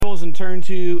Bibles and turn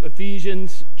to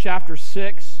Ephesians chapter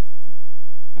 6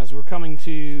 as we're coming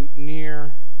to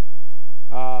near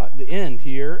the end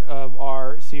here of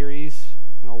our series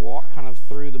and our walk kind of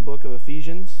through the book of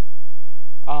Ephesians.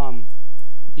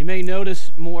 You may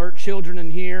notice more children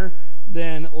in here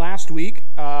than last week.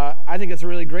 I think it's a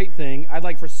really great thing. I'd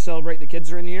like for us to celebrate the kids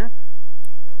that are in here.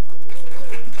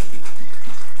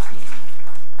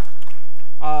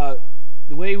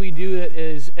 The way we do it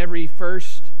is every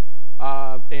first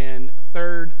and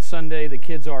third Sunday, the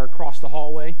kids are across the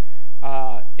hallway.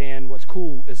 And what's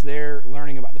cool is they're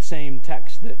learning about the same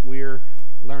text that we're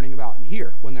learning about in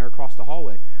here when they're across the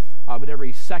hallway. But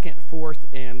every second, fourth,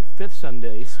 and fifth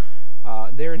Sundays,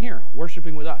 they're in here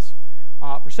worshiping with us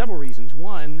for several reasons.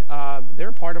 One,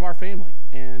 they're part of our family,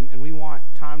 and we want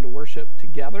time to worship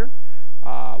together.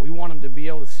 We want them to be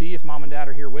able to see if mom and dad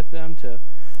are here with them, to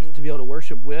be able to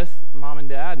worship with mom and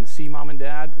dad and see mom and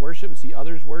dad worship and see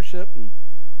others worship and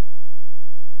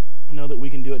know that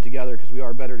we can do it together because we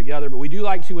are better together. But we do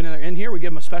like to, when they're in here, we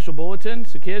give them a special bulletin.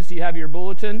 So kids, do you have your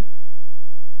bulletin?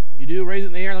 If you do, raise it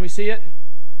in the air. Let me see it.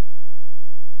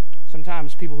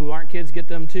 Sometimes people who aren't kids get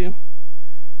them too.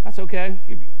 That's okay.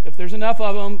 If there's enough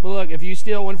of them, but look, if you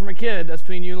steal one from a kid, that's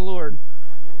between you and the Lord.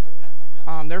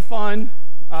 They're fun.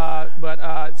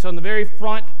 So on the very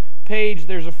front page,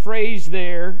 there's a phrase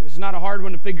there. It's not a hard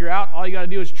one to figure out. All you got to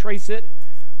do is trace it.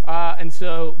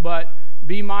 But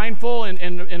be mindful, and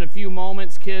in a few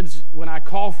moments, kids, when I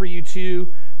call for you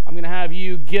to, I'm going to have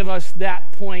you give us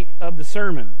that point of the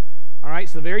sermon. All right,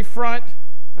 so the very front,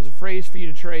 there's a phrase for you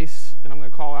to trace, and I'm going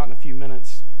to call out in a few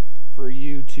minutes for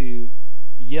you to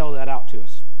yell that out to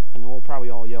us. And then we'll probably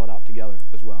all yell it out together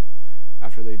as well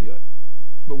after they do it.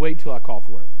 But wait till I call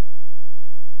for it.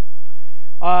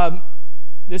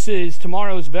 This is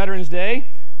tomorrow's Veterans Day.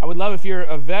 I would love if you're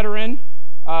a veteran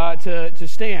to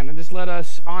stand and just let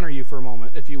us honor you for a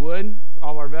moment, if you would. If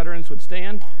all of our veterans would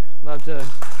stand. Love to.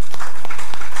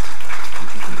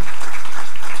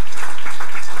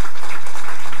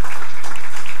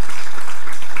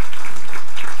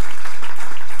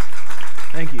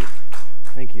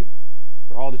 Thank you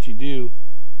for all that you do.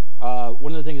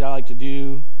 One of the things I like to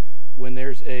do when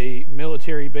there's a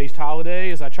military-based holiday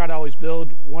is I try to always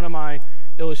build one of my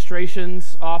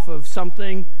illustrations off of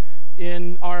something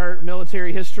in our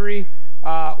military history.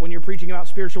 When you're preaching about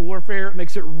spiritual warfare, it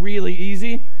makes it really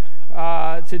easy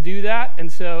to do that.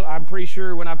 And so I'm pretty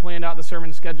sure when I planned out the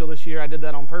sermon schedule this year, I did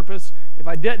that on purpose. If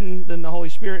I didn't, then the Holy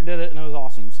Spirit did it, and it was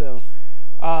awesome. So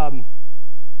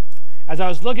as I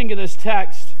was looking at this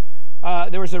text,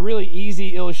 there was a really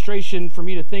easy illustration for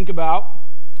me to think about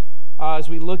as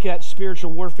we look at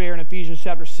spiritual warfare in Ephesians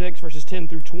chapter 6, verses 10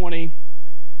 through 20.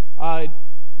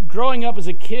 Growing up as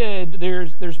a kid,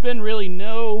 there's been really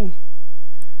no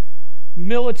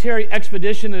military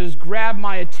expedition that has grabbed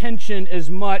my attention as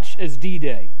much as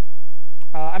D-Day.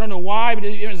 I don't know why, but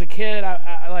as a kid,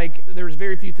 there was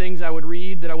very few things I would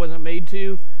read that I wasn't made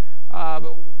to.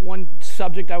 But one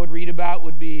subject I would read about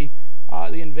would be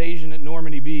the invasion at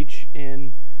Normandy Beach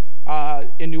in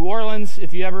New Orleans.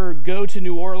 If you ever go to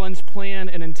New Orleans, plan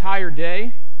an entire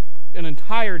day.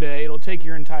 It'll take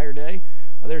your entire day.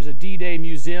 There's a D-Day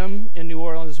museum in New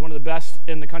Orleans. It's one of the best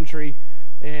in the country,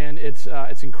 and it's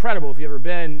incredible. If you've ever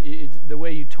been, the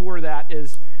way you tour that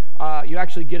is you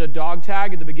actually get a dog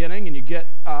tag at the beginning, and you get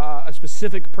a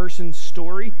specific person's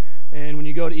story. And when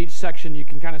you go to each section, you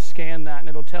can kind of scan that, and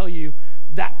it'll tell you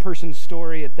that person's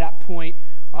story at that point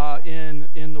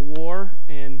in the war.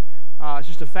 And it's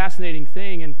just a fascinating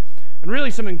thing, and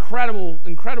really some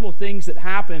incredible things that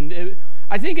happened.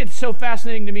 I think it's so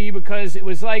fascinating to me because it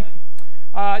was like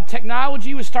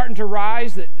technology was starting to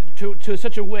rise to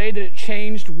such a way that it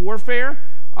changed warfare,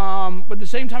 but at the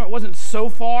same time it wasn't so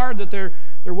far that there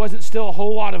wasn't still a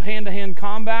whole lot of hand-to-hand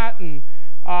combat,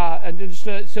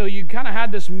 so you kind of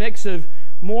had this mix of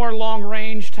more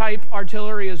long-range type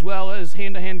artillery as well as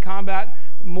hand-to-hand combat,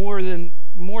 more than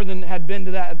had been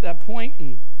to that at that point.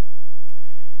 And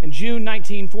in June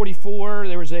 1944,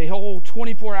 there was a whole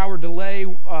 24-hour delay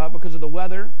because of the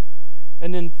weather,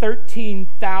 and then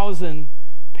 13,000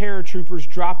 paratroopers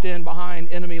dropped in behind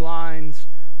enemy lines,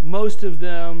 most of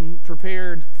them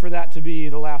prepared for that to be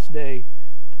the last day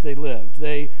that they lived.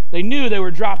 They knew they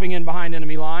were dropping in behind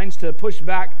enemy lines to push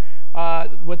back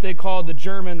what they called the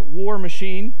German war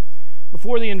machine.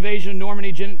 Before the invasion of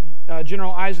Normandy,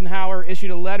 General Eisenhower issued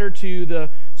a letter to the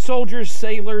soldiers,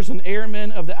 sailors, and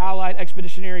airmen of the Allied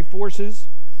Expeditionary Forces,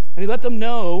 and he let them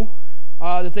know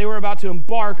that they were about to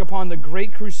embark upon the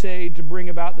Great Crusade to bring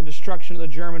about the destruction of the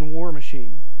German war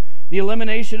machine, the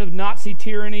elimination of Nazi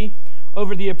tyranny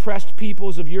over the oppressed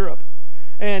peoples of Europe.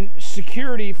 and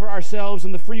security for ourselves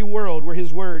in the free world were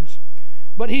his words.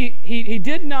 But he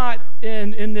did not,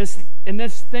 in this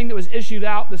thing that was issued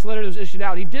out, this letter that was issued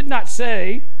out, he did not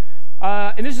say,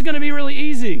 and this is going to be really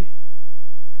easy.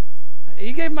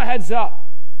 He gave him a heads up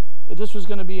that this was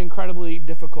going to be incredibly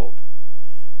difficult.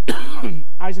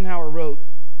 Eisenhower wrote,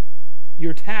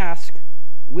 "Your task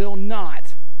will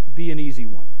not be an easy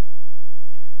one.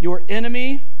 Your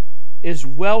enemy is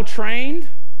well trained,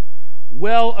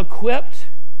 well equipped,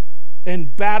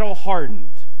 and battle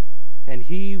hardened, and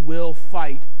he will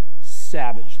fight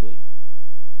savagely."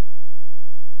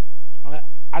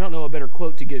 I don't know a better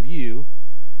quote to give you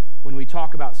when we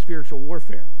talk about spiritual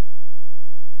warfare.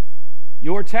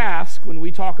 Your task when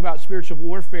we talk about spiritual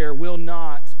warfare will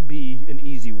not be an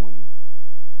easy one.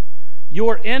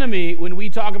 Your enemy when we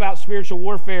talk about spiritual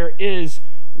warfare is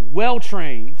well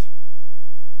trained,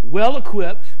 well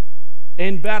equipped,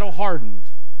 and battle hardened,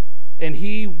 and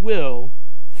he will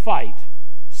fight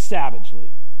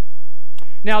savagely.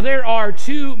 Now, there are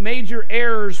two major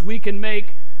errors we can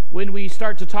make when we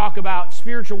start to talk about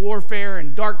spiritual warfare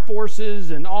and dark forces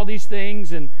and all these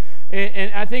things. And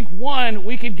I think, one,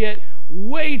 we could get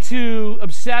way too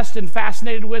obsessed and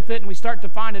fascinated with it, and we start to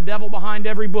find a devil behind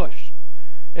every bush.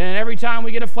 And every time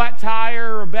we get a flat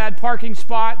tire or a bad parking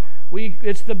spot,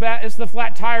 it's the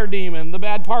flat tire demon, the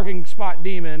bad parking spot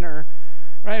demon, right?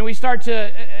 And we start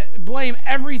to blame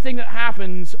everything that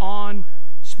happens on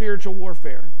spiritual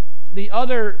warfare. The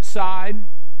other side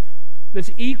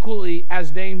that's equally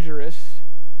as dangerous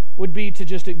would be to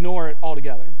just ignore it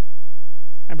altogether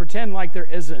and pretend like there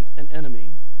isn't an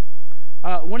enemy.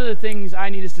 One of the things I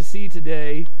need us to see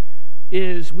today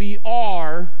is we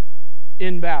are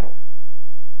in battle.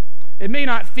 It may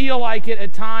not feel like it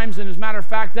at times, and as a matter of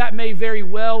fact, that may very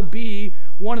well be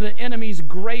one of the enemy's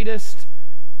greatest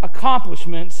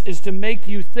accomplishments, is to make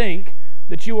you think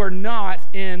that you are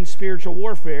not in spiritual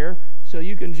warfare so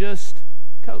you can just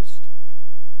coast.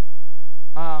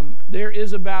 There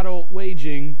is a battle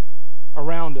waging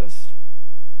around us.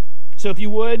 So if you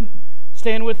would,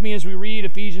 stand with me as we read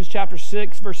Ephesians chapter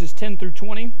 6, verses 10 through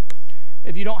 20.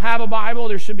 If you don't have a Bible,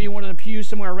 there should be one in the pews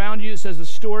somewhere around you that says the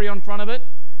story on front of it.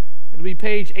 It'll be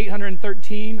page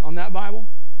 813 on that Bible.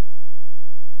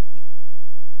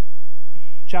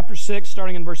 Chapter 6,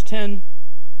 starting in verse 10,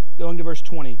 going to verse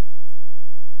 20.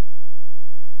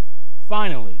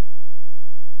 Finally,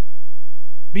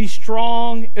 be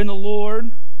strong in the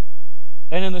Lord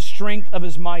and in the strength of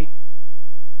his might.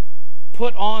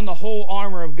 Put on the whole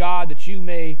armor of God that you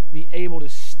may be able to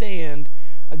stand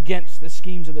against the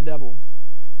schemes of the devil.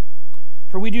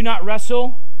 For we do not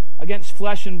wrestle against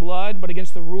flesh and blood, but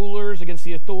against the rulers, against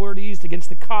the authorities, against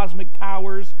the cosmic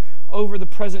powers over the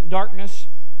present darkness,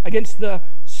 against the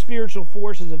spiritual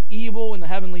forces of evil in the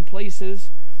heavenly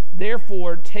places.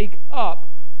 Therefore, take up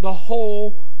the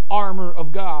whole armor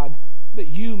of God, that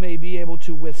you may be able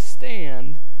to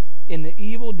withstand in the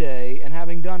evil day, and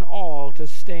having done all, to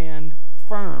stand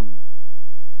firm.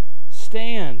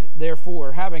 Stand,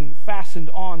 therefore, having fastened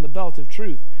on the belt of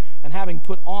truth, and having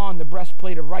put on the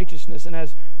breastplate of righteousness, and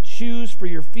as shoes for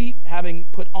your feet, having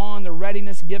put on the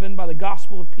readiness given by the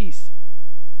gospel of peace.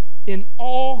 In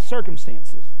all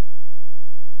circumstances,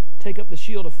 take up the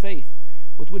shield of faith,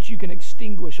 with which you can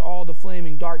extinguish all the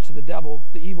flaming darts of the devil,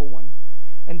 the evil one,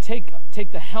 and take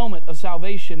the helmet of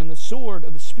salvation and the sword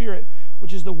of the Spirit,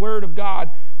 which is the word of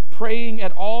God, praying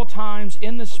at all times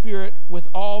in the Spirit with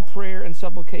all prayer and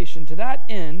supplication. To that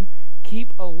end,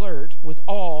 keep alert with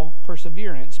all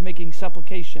perseverance, making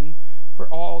supplication for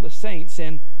all the saints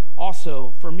and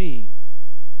also for me,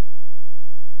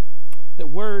 that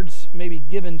words may be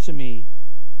given to me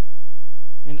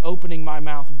in opening my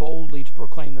mouth boldly to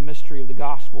proclaim the mystery of the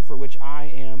gospel, for which I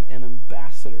am an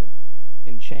ambassador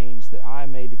in chains, that I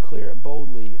may declare it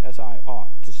boldly as I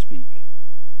ought to speak.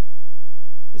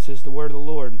 This is the word of the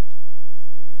Lord. You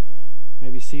may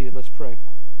be seated. Let's pray.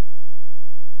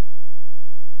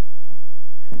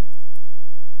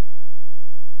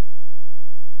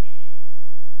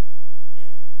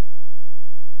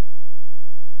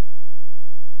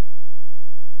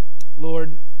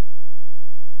 Lord,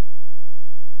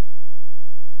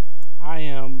 I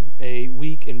am a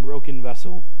weak and broken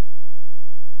vessel.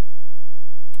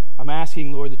 I'm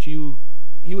asking, Lord, that you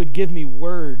would give me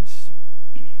words,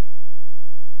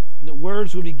 that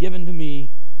words would be given to me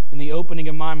in the opening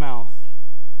of my mouth,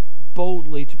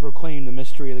 boldly to proclaim the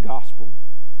mystery of the gospel,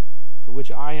 for which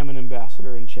I am an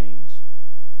ambassador in chains,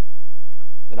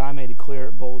 that I may declare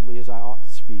it boldly as I ought to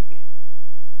speak.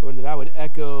 Lord, that I would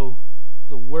echo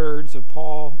the words of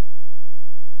Paul,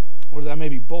 or that I may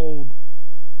be bold,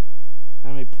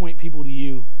 and I may point people to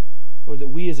you, Lord, that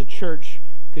we as a church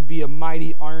could be a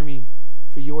mighty army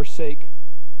for your sake.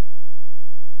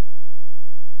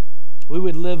 We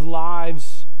would live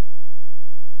lives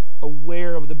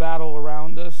aware of the battle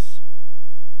around us.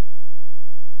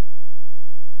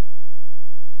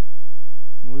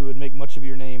 And we would make much of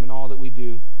your name in all that we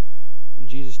do. In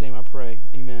Jesus' name I pray.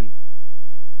 Amen.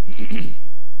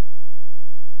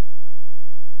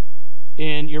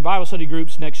 In your Bible study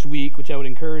groups next week, which I would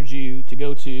encourage you to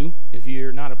go to if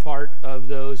you're not a part of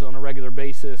those on a regular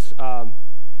basis,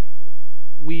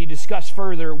 we discuss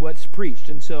further what's preached.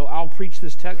 And so I'll preach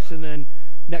this text, and then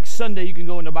next Sunday you can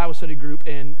go into a Bible study group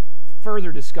and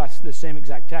further discuss the same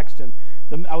exact text. And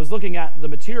I was looking at the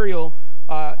material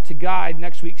to guide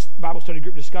next week's Bible study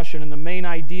group discussion, and the main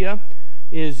idea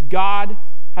is God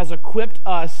has equipped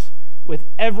us with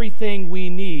everything we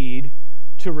need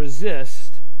to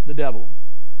resist the devil.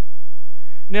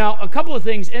 Now, a couple of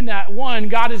things in that. One,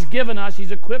 God has given us,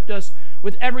 He's equipped us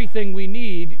with everything we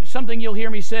need. Something you'll hear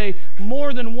me say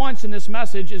more than once in this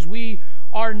message is we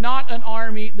are not an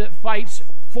army that fights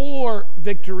for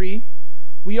victory.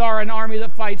 We are an army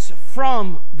that fights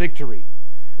from victory.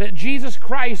 That Jesus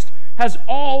Christ has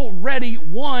already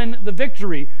won the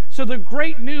victory. So the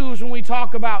great news when we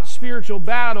talk about spiritual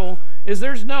battle is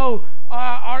there's no,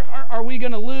 are we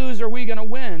going to lose or are we going to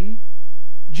win?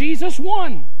 Jesus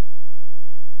won.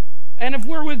 And if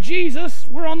we're with Jesus,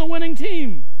 we're on the winning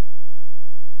team.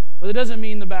 But it doesn't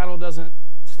mean the battle doesn't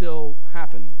still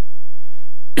happen.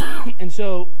 And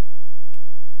so,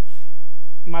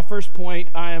 my first point,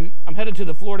 I'm headed to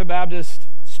the Florida Baptist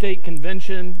State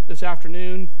Convention this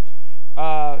afternoon.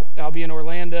 I'll be in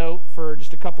Orlando for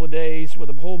just a couple of days with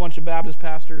a whole bunch of Baptist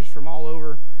pastors from all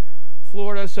over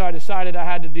Florida. So I decided I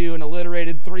had to do an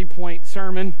alliterated 3-point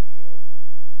sermon.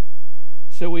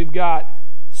 So we've got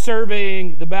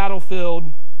surveying the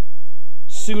battlefield,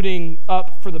 suiting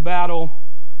up for the battle,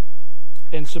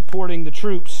 and supporting the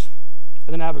troops.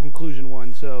 And then I have a conclusion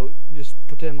one, so just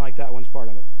pretend like that one's part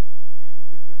of it.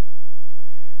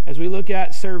 As we look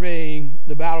at surveying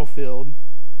the battlefield,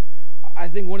 I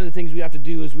think one of the things we have to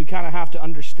do is we kind of have to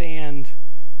understand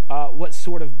what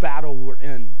sort of battle we're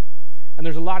in. And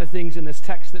there's a lot of things in this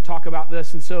text that talk about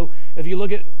this. And so if you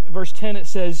look at verse 10, it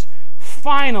says,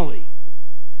 finally.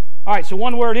 All right, so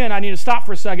one word in, I need to stop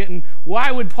for a second. And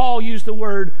why would Paul use the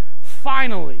word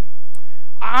finally?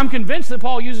 I'm convinced that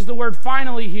Paul uses the word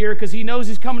finally here because he knows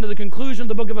he's coming to the conclusion of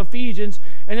the book of Ephesians,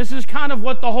 and this is kind of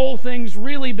what the whole thing's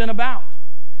really been about.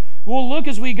 We'll look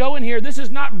as we go in here. This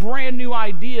is not brand new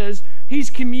ideas.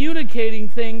 He's communicating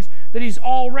things that he's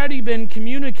already been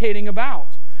communicating about,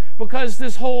 because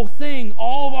this whole thing,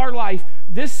 all of our life,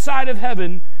 this side of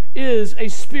heaven, is a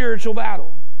spiritual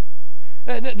battle.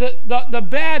 The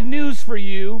bad news for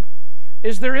you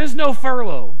is there is no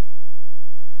furlough.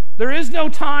 There is no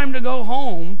time to go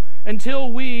home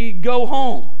until we go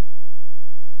home.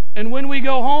 And when we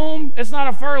go home, it's not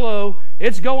a furlough,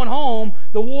 it's going home.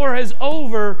 The war is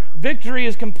over, victory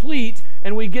is complete,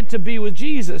 and we get to be with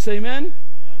Jesus. Amen?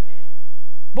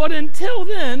 But until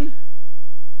then,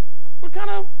 we're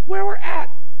kind of where we're at,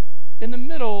 in the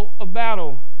middle of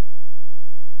battle.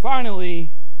 Finally,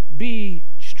 be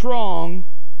strong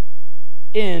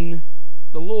in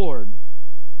the Lord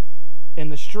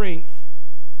and the strength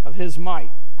of His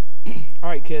might. All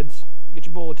right, kids, get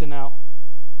your bulletin out.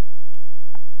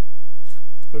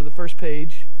 Go to the first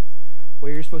page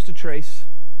where you're supposed to trace.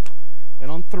 And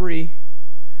on 3,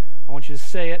 I want you to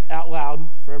say it out loud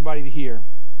for everybody to hear.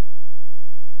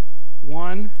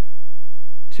 1,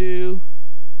 2,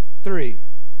 3.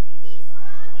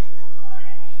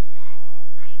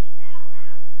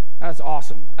 That's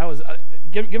awesome. That was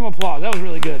give them applause. That was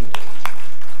really good.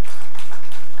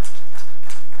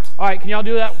 All right, can y'all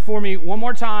do that for me one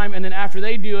more time? And then after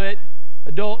they do it,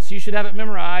 adults, you should have it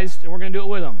memorized, and we're going to do it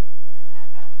with them.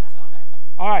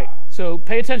 All right, so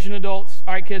pay attention, adults.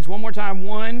 All right, kids, one more time.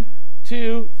 1,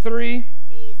 2, 3.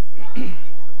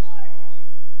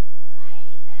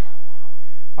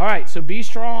 All right, so be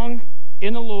strong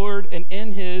in the Lord and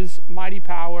in His mighty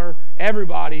power.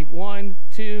 Everybody, 1,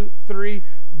 2, 3.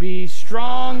 Be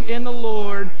strong in the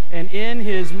Lord and in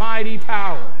His mighty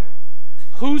power.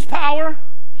 Whose power?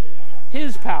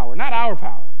 His power, not our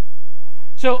power.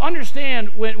 So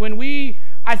understand,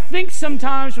 I think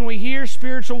sometimes when we hear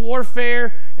spiritual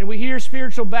warfare and we hear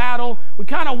spiritual battle, we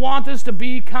kind of want this to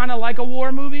be kind of like a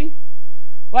war movie.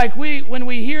 Like when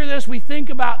we hear this, we think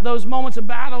about those moments of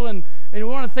battle, and we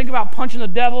want to think about punching the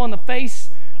devil in the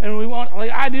face, and we want,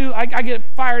 like I do, I get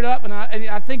fired up, and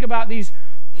I think about these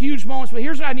huge moments. But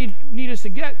here's what I need us to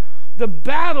get. The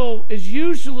battle is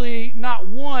usually not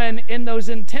won in those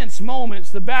intense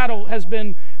moments. The battle has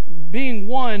been being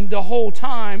one the whole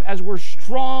time as we're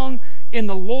strong in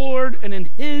the Lord and in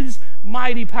His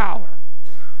mighty power.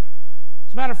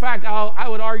 As a matter of fact, I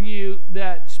would argue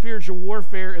that spiritual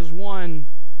warfare is won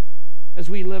as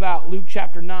we live out Luke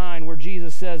chapter 9, where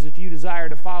Jesus says, if you desire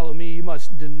to follow me, you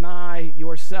must deny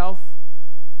yourself,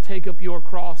 take up your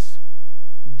cross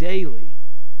daily,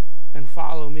 and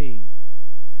follow me.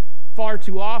 Far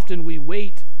too often we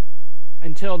wait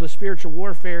until the spiritual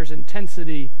warfare's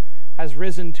intensity has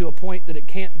risen to a point that it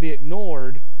can't be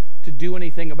ignored to do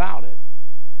anything about it.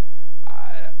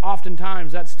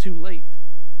 Oftentimes that's too late.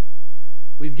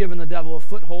 We've given the devil a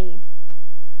foothold,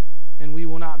 and we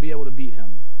will not be able to beat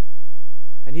him.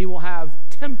 And he will have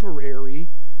temporary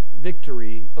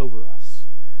victory over us.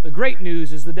 The great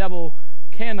news is the devil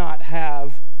cannot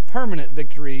have permanent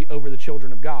victory over the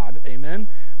children of God. Amen?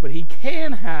 But he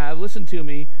can have, listen to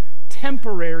me,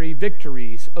 temporary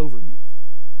victories over you.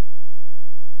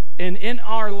 And in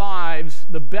our lives,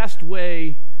 the best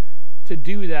way to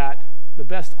do that, the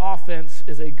best offense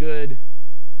is a good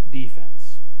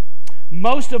defense.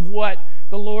 Most of what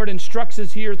the Lord instructs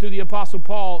us here through the Apostle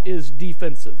Paul is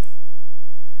defensive.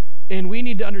 And we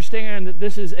need to understand that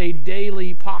this is a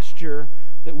daily posture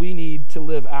that we need to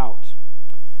live out.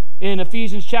 In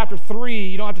Ephesians chapter 3,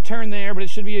 you don't have to turn there, but it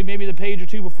should be maybe the page or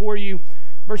two before you,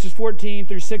 verses 14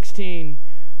 through 16,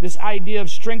 this idea of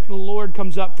strength of the Lord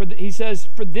comes up. He says,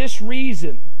 for this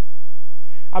reason,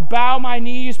 I bow my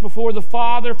knees before the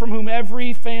Father, from whom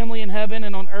every family in heaven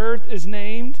and on earth is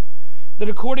named, that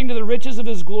according to the riches of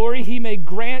His glory, He may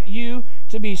grant you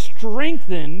to be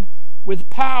strengthened with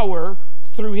power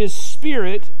through His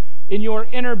Spirit in your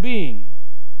inner being.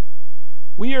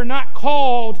 We are not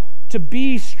called to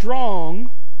be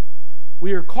strong.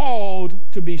 We are called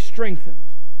to be strengthened.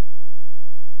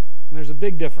 And there's a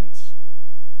big difference.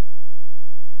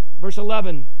 Verse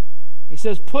 11, he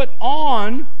says, put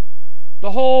on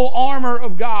the whole armor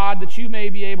of God that you may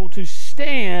be able to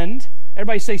stand.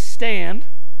 Everybody say stand.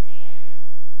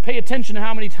 Pay attention to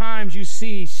how many times you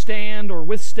see stand or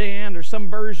withstand or some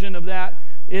version of that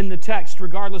in the text,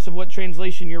 regardless of what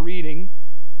translation you're reading.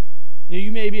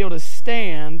 You may be able to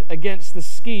stand against the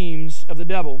schemes of the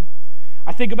devil.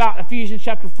 I think about Ephesians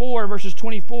chapter 4, verses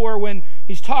 24, when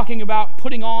he's talking about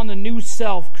putting on the new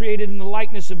self created in the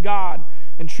likeness of God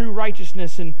and true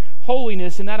righteousness and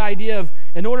holiness, and that idea of,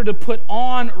 in order to put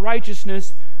on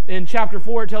righteousness, in chapter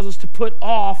 4 it tells us to put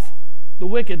off the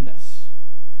wickedness.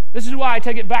 This is why I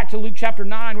take it back to Luke chapter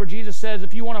 9, where Jesus says,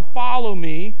 if you want to follow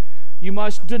me, you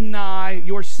must deny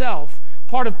yourself.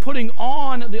 Part of putting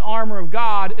on the armor of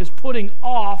God is putting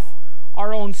off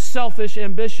our own selfish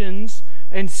ambitions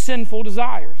and sinful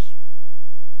desires.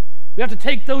 We have to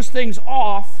take those things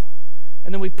off,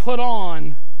 and then we put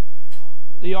on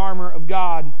the armor of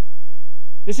God.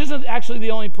 This isn't actually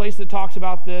the only place that talks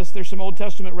about this. There's some Old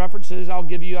Testament references I'll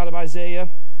give you out of Isaiah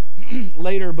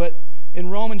later, but in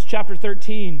Romans chapter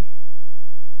 13,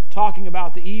 talking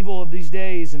about the evil of these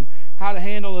days and how to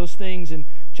handle those things. In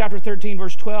chapter 13,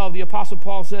 verse 12, the Apostle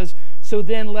Paul says, so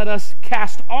then let us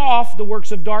cast off the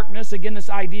works of darkness. Again, this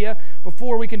idea,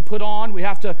 before we can put on, we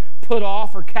have to put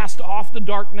off or cast off the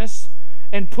darkness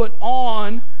and put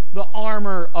on the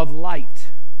armor of light.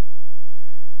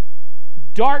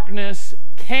 Darkness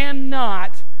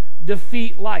cannot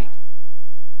defeat light.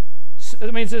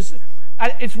 I mean,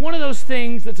 it's one of those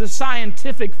things that's a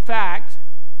scientific fact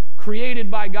created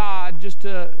by God just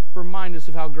to remind us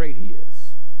of how great He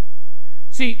is.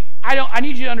 See, I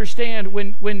need you to understand,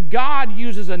 when God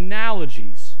uses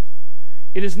analogies,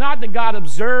 it is not that God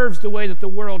observes the way that the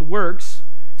world works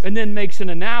and then makes an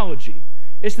analogy.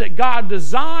 It's that God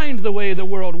designed the way the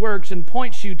world works and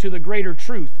points you to the greater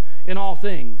truth in all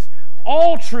things.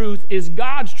 All truth is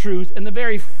God's truth, and the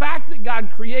very fact that God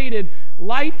created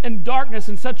light and darkness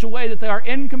in such a way that they are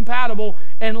incompatible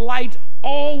and light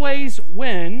always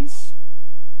wins.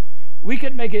 We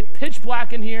could make it pitch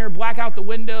black in here, black out the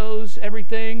windows,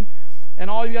 everything, and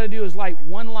all you got to do is light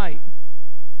one light,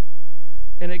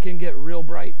 and it can get real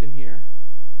bright in here.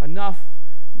 Enough,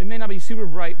 it may not be super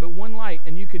bright, but one light,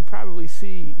 and you could probably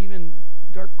see even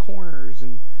dark corners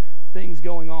and things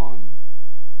going on.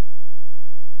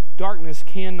 Darkness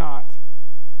cannot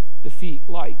defeat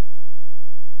light.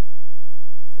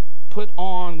 Put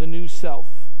on the new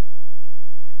self,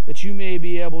 that you may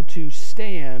be able to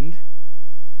stand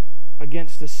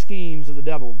against the schemes of the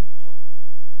devil.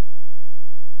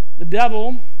 The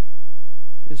devil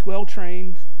is well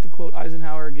trained, to quote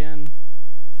Eisenhower again,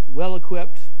 well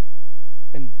equipped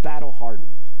and battle hardened.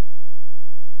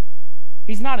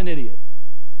 He's not an idiot.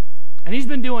 And he's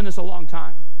been doing this a long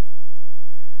time.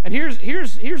 And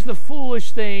here's the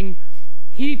foolish thing.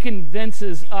 He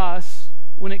convinces us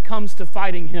when it comes to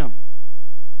fighting him.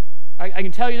 I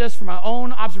can tell you this from my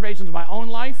own observations of my own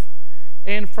life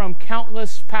and from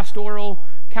countless pastoral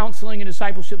counseling and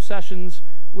discipleship sessions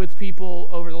with people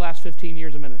over the last 15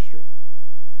 years of ministry.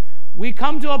 We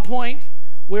come to a point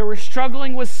where we're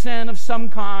struggling with sin of some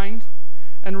kind,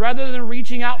 and rather than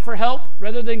reaching out for help,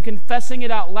 rather than confessing it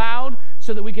out loud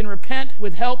so that we can repent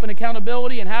with help and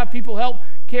accountability and have people help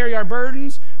carry our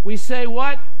burdens, we say,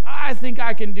 what? I think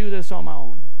I can do this on my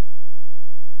own.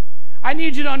 I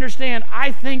need you to understand,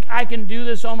 I think I can do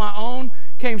this on my own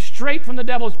came straight from the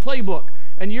devil's playbook,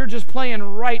 and you're just playing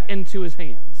right into his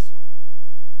hands.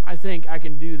 I think I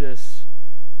can do this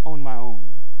on my own.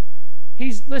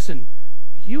 Listen,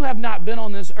 you have not been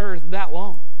on this earth that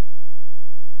long.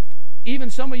 Even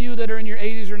some of you that are in your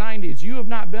 80s or 90s, you have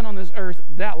not been on this earth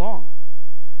that long.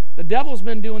 The devil's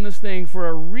been doing this thing for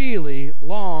a really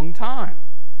long time.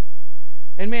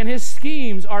 And man, his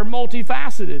schemes are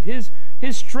multifaceted.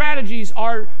 His strategies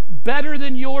are better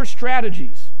than your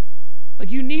strategies. Like,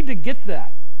 you need to get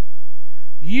that.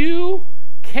 You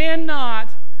cannot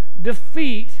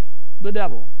defeat the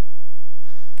devil.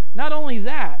 Not only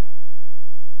that,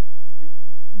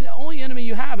 the only enemy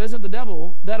you have isn't the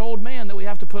devil, that old man that we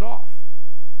have to put off.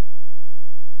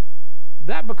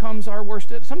 That becomes our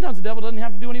worst. Sometimes the devil doesn't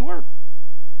have to do any work.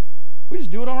 We just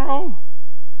do it on our own.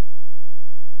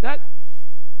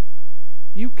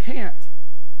 You can't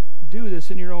do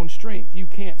this in your own strength. You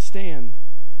can't stand.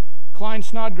 Klein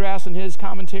Snodgrass, in his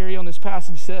commentary on this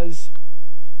passage, says,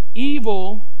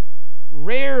 evil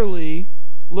rarely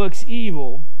looks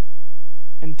evil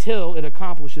until it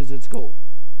accomplishes its goal.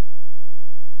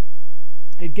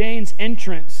 It gains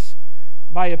entrance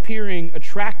by appearing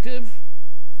attractive,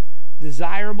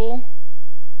 desirable,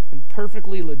 and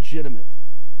perfectly legitimate.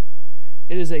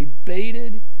 It is a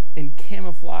baited and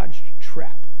camouflaged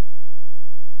trap.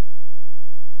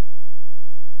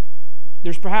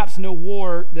 There's perhaps no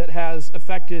war that has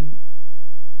affected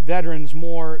veterans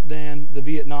more than the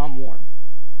Vietnam War.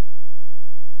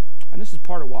 And this is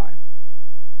part of why.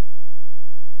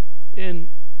 In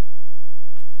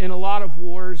a lot of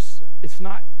wars, it's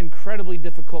not incredibly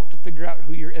difficult to figure out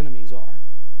who your enemies are.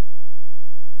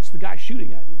 It's the guy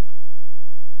shooting at you.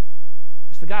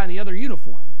 It's the guy in the other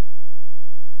uniform.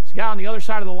 It's the guy on the other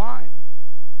side of the line.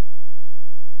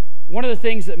 One of the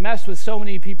things that messed with so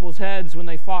many people's heads when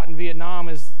they fought in Vietnam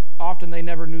is often they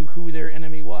never knew who their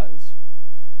enemy was.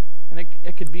 And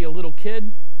it could be a little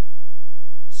kid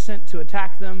sent to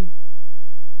attack them.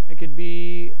 It could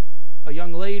be a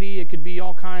young lady. It could be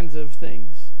all kinds of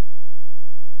things.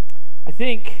 I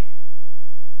think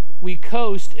we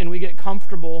coast and we get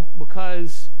comfortable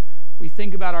because we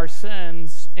think about our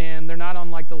sins and they're not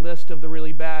on like the list of the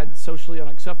really bad, socially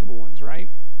unacceptable ones, right?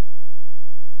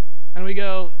 And we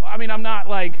go, I'm not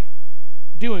like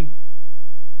doing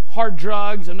hard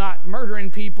drugs. I'm not murdering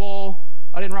people.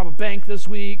 I didn't rob a bank this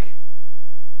week.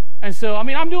 And so,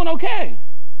 I'm doing okay,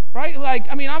 right?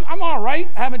 I'm all right.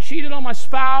 I haven't cheated on my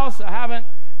spouse. I haven't,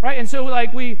 right? And so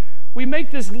we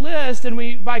make this list and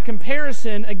we, by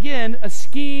comparison, again, a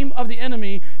scheme of the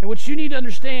enemy. And what you need to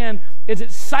understand is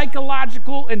it's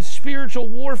psychological and spiritual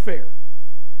warfare.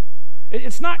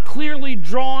 It's not clearly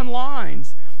drawn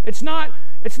lines. It's not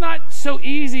so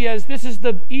easy as this is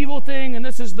the evil thing and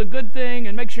this is the good thing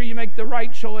and make sure you make the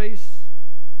right choice.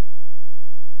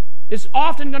 It's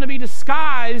often going to be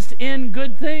disguised in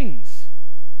good things.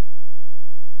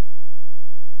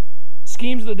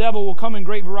 Schemes of the devil will come in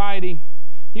great variety.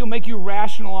 He'll make you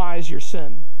rationalize your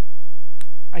sin.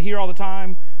 I hear all the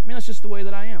time, that's just the way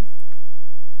that I am.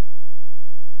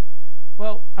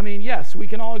 Well, yes, we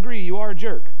can all agree you are a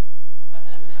jerk.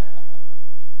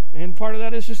 And part of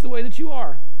that is just the way that you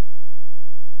are.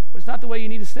 But it's not the way you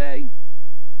need to stay.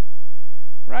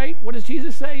 Right? What does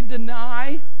Jesus say?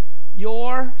 Deny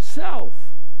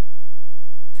yourself.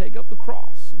 Take up the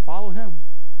cross and follow him.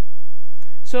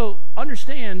 So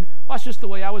understand, that's just the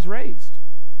way I was raised.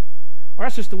 Or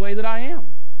that's just the way that I am.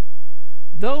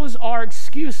 Those are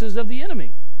excuses of the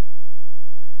enemy.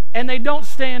 And they don't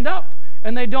stand up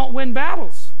and they don't win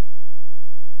battles.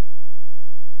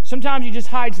 Sometimes he just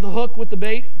hides the hook with the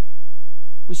bait.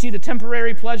 We see the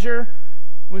temporary pleasure,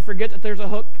 and we forget that there's a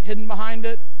hook hidden behind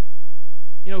it.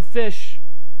 Fish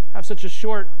have such a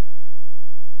short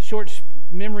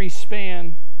memory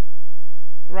span,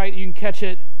 right? You can catch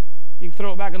it, you can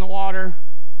throw it back in the water.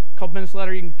 A couple minutes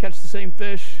later, you can catch the same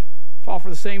fish, fall for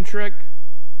the same trick,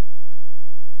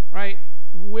 right?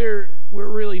 We're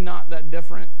really not that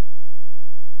different,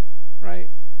 right?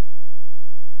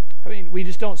 We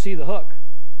just don't see the hook.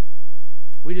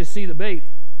 We just see the bait.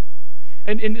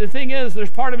 And the thing is,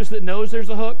 there's part of us that knows there's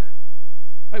a hook,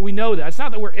 Right? We know that. It's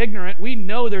not that we're ignorant. We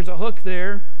know there's a hook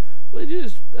there. Well,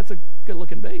 that's a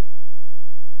good-looking bait.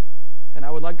 And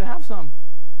I would like to have some.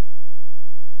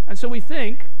 And so we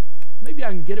think, maybe I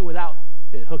can get it without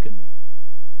it hooking me.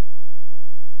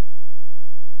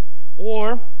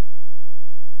 Or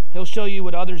he'll show you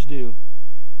what others do.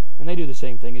 And they do the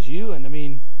same thing as you. And I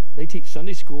mean, they teach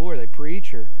Sunday school or they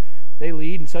preach or they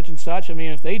lead and such and such. I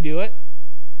mean, if they do it,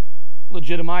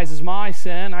 legitimizes my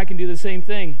sin, I can do the same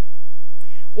thing.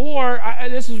 Or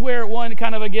this is where one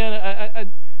kind of,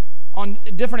 again, on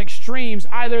different extremes,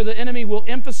 either the enemy will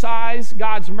emphasize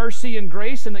God's mercy and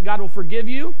grace and that God will forgive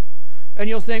you, and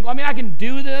you'll think, well, I mean, I can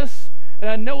do this, and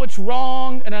I know it's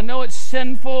wrong, and I know it's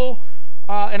sinful,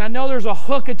 and I know there's a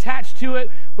hook attached to it,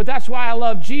 but that's why I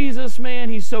love Jesus, man.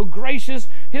 He's so gracious.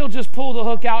 He'll just pull the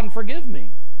hook out and forgive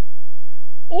me.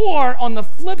 Or on the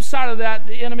flip side of that,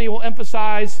 the enemy will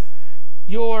emphasize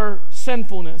your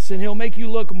sinfulness, and he'll make you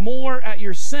look more at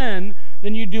your sin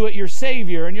than you do at your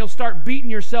Savior, and you'll start beating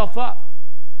yourself up.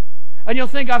 And you'll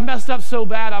think, I've messed up so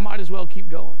bad, I might as well keep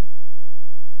going.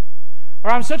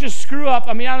 Or I'm such a screw-up,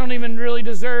 I mean, I don't even really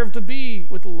deserve to be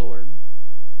with the Lord.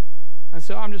 And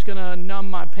so I'm just going to numb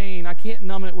my pain. I can't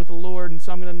numb it with the Lord, and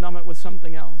so I'm going to numb it with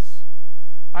something else.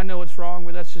 I know it's wrong,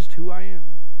 but that's just who I am.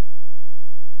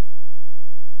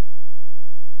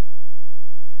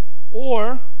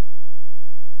 Or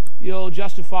you'll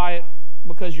justify it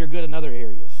because you're good in other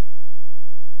areas.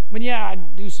 I mean, yeah, I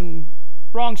do some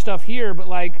wrong stuff here, but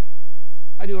like,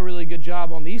 I do a really good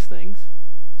job on these things.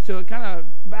 So it kind of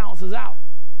balances out.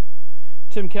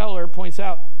 Tim Keller points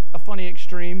out a funny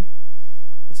extreme.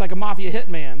 It's like a mafia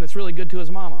hitman that's really good to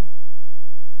his mama.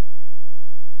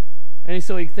 And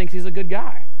so he thinks he's a good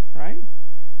guy, right?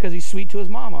 Because he's sweet to his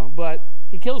mama, but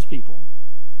he kills people.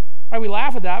 Right? We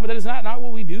laugh at that, but that is not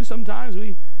what we do sometimes.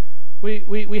 We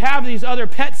have these other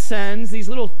pet sins, these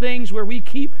little things where we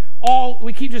keep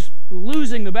just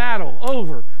losing the battle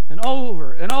over and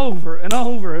over and over and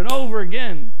over and over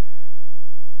again.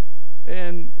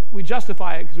 And we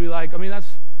justify it because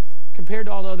that's compared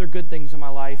to all the other good things in my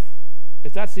life.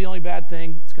 If that's the only bad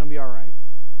thing, it's going to be all right.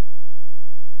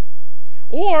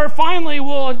 Or finally,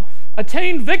 we'll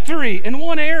attain victory in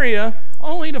one area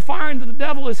only to find that the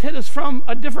devil has hit us from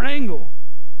a different angle.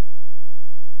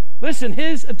 Listen,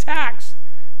 his attacks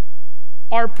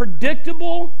are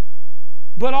predictable,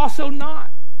 but also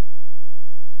not.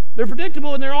 They're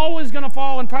predictable, and they're always going to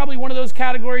fall in probably one of those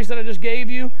categories that I just gave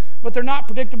you, but they're not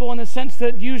predictable in the sense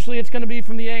that usually it's going to be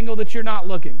from the angle that you're not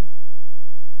looking.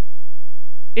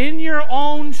 In your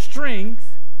own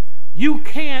strength, you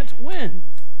can't win.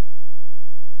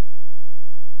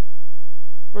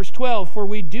 Verse 12, for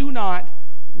we do not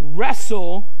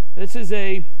wrestle. This is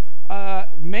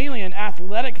mainly an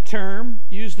athletic term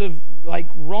used of like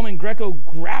Roman Greco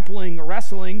grappling or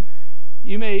wrestling.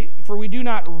 For we do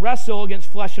not wrestle against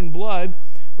flesh and blood,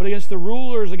 but against the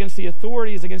rulers, against the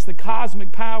authorities, against the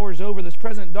cosmic powers over this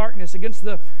present darkness, against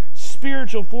the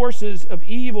spiritual forces of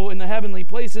evil in the heavenly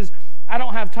places. I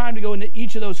don't have time to go into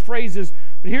each of those phrases,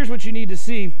 but here's what you need to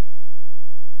see,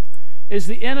 is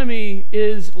the enemy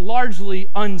is largely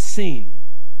unseen.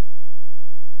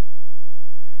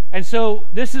 And so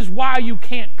this is why you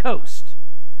can't coast,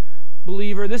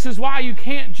 believer. This is why you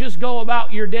can't just go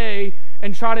about your day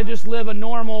and try to just live a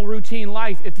normal, routine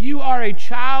life. If you are a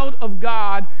child of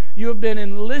God, you have been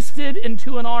enlisted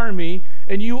into an army,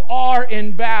 and you are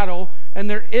in battle, and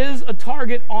there is a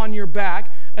target on your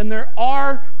back, and there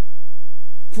are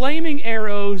flaming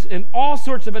arrows and all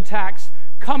sorts of attacks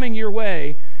coming your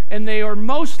way, and they are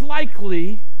most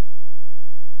likely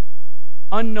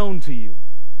unknown to you.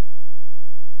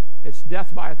 It's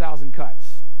death by 1,000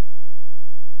 cuts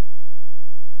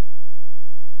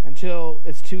until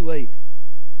it's too late.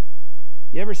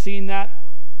 You ever seen that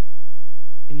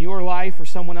in your life or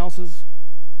someone else's?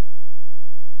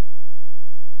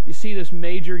 You see this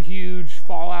major, huge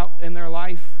fallout in their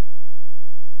life,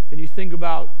 and you think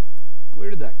about, where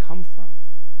did that come from?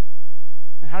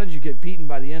 And how did you get beaten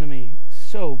by the enemy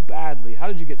so badly? How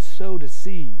did you get so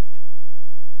deceived?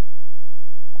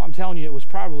 Well, I'm telling you, it was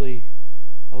probably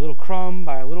a little crumb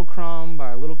by a little crumb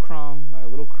by a little crumb by a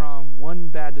little crumb, one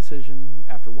bad decision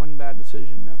after one bad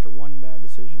decision after one bad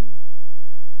decision,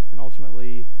 and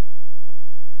ultimately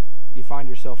you find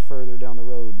yourself further down the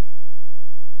road.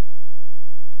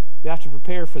 We have to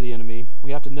prepare for the enemy.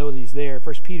 We have to know that he's there.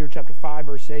 1 Peter chapter 5,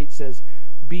 verse 8 says,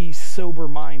 be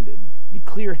sober-minded, be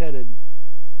clear-headed,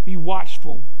 be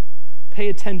watchful, pay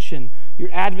attention. Your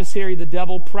adversary, the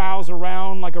devil, prowls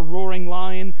around like a roaring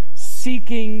lion,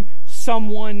 seeking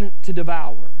someone to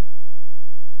devour.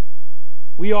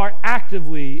 We are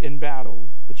actively in battle,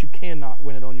 but you cannot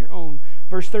win it on your own.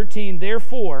 Verse 13,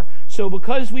 therefore, so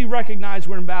because we recognize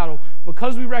we're in battle,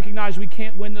 because we recognize we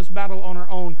can't win this battle on our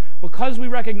own, because we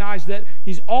recognize that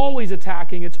he's always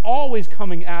attacking, it's always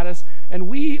coming at us, and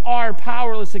we are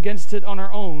powerless against it on our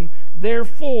own,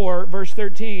 therefore, verse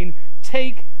 13,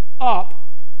 take up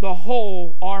the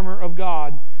whole armor of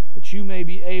God, that you may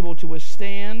be able to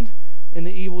withstand in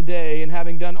the evil day, and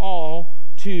having done all,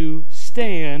 to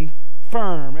stand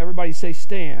firm. Everybody say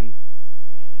stand.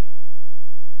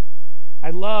 I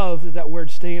love that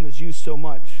word stand is used so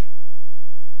much.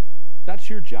 That's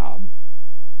your job.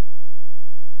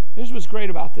 Here's what's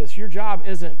great about this. Your job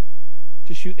isn't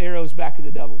to shoot arrows back at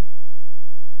the devil.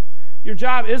 Your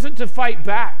job isn't to fight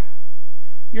back.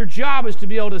 Your job is to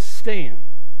be able to stand.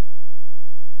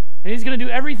 And he's going to do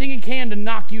everything he can to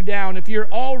knock you down. If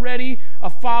you're already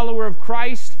a follower of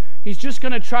Christ, he's just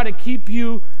going to try to keep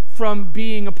you from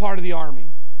being a part of the army,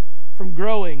 from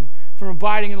growing, from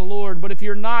abiding in the Lord. But if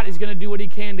you're not, he's going to do what he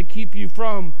can to keep you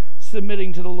from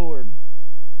submitting to the Lord.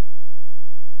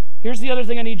 Here's the other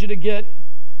thing I need you to get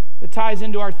that ties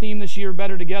into our theme this year,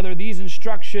 Better Together. These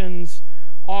instructions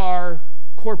are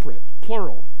corporate,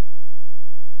 plural.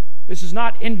 This is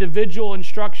not individual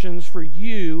instructions for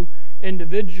you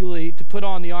individually to put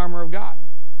on the armor of God.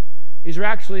 These are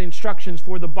actually instructions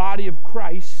for the body of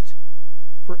Christ,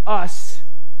 for us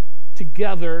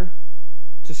together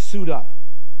to suit up.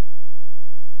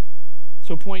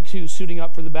 So point 2, suiting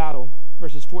up for the battle,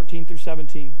 verses 14 through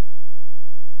 17.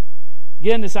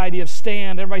 Again, this idea of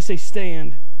stand. Everybody say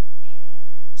stand.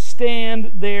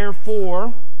 Stand,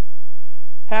 therefore,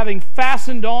 having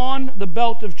fastened on the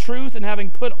belt of truth and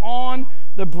having put on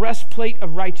the breastplate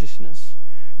of righteousness.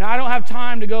 Now, I don't have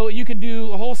time to go. You could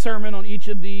do a whole sermon on each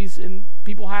of these, and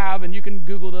people have, and you can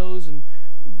Google those, and,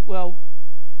 well,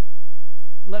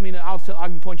 let me know. I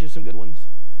can point you to some good ones.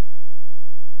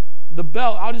 The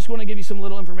belt, I just want to give you some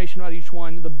little information about each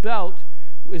one. The belt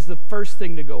is the first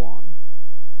thing to go on,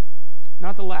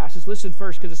 not the last. It's listed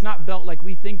first because it's not belt like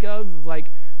we think of,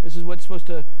 like this is what's supposed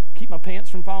to keep my pants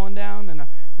from falling down and I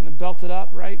belt it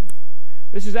up, right?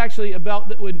 This is actually a belt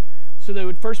that they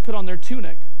would first put on their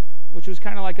tunic, which was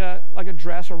kind of like a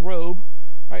dress, a robe,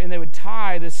 right? And they would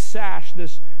tie this sash,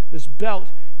 this belt,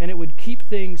 and it would keep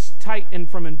things tight and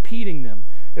from impeding them.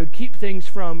 It would keep things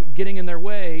from getting in their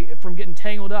way, from getting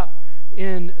tangled up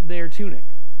in their tunic,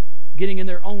 getting in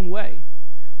their own way.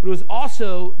 But it was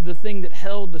also the thing that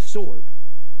held the sword,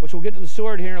 which we'll get to the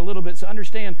sword here in a little bit. So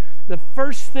understand, the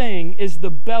first thing is the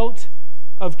belt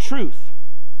of truth.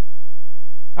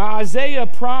 Isaiah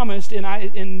promised in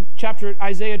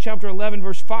Isaiah chapter 11,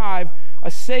 verse 5,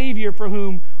 a Savior for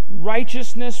whom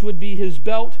righteousness would be his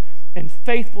belt and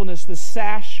faithfulness the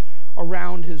sash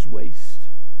around his waist.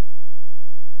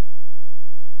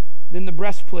 Then the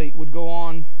breastplate would go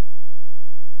on.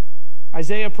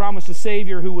 Isaiah promised a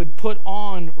Savior who would put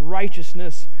on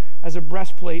righteousness as a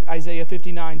breastplate, Isaiah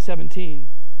 59:17.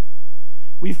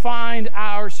 We find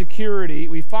our security,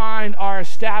 we find our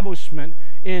establishment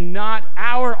in not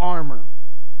our armor.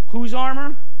 Whose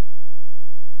armor?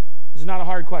 This is not a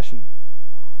hard question.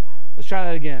 Let's try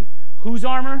that again. Whose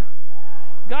armor?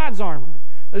 God's armor.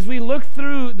 As we look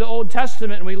through the Old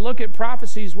Testament and we look at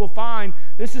prophecies, we'll find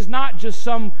this is not just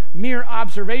some mere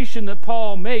observation that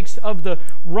Paul makes of the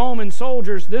Roman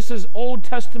soldiers. This is Old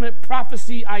Testament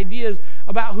prophecy ideas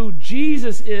about who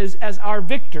Jesus is as our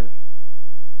victor.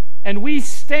 And we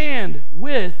stand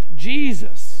with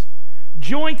Jesus,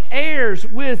 joint heirs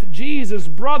with Jesus,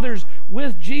 brothers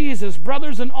with Jesus,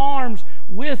 brothers in arms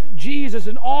with Jesus.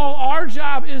 And all our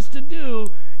job is to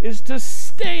do is to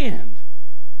stand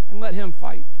and let him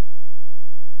fight.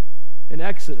 In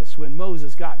Exodus, when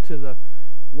Moses got to the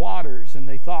waters and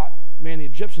they thought, man, the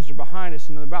Egyptians are behind us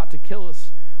and they're about to kill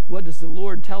us, what does the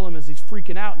Lord tell him as he's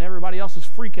freaking out and everybody else is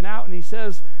freaking out? And he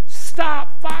says,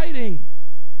 stop fighting.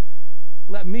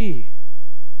 Let me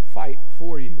fight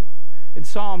for you. In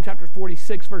Psalm chapter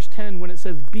 46, verse 10, when it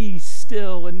says, be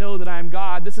still and know that I am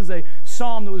God, this is a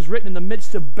psalm that was written in the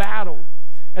midst of battle.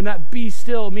 And that be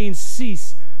still means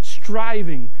cease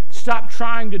striving. Stop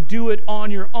trying to do it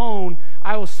on your own.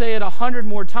 I will say it 100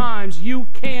 more times. You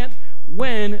can't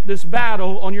win this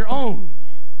battle on your own.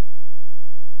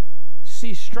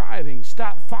 Cease striving.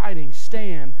 Stop fighting.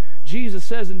 Stand. Jesus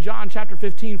says in John chapter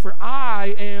 15, for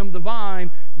I am the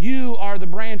vine, you are the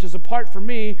branches. Apart from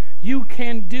me, you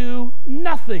can do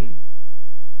nothing.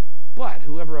 But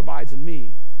whoever abides in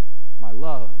me, my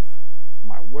love,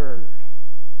 my word,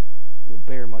 will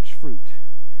bear much fruit.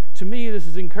 To me, this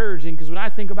is encouraging because when I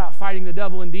think about fighting the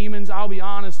devil and demons, I'll be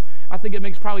honest, I think it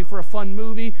makes probably for a fun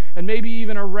movie and maybe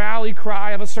even a rally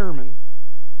cry of a sermon.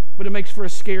 But it makes for a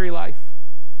scary life.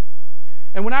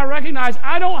 And when I recognize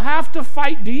I don't have to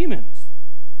fight demons,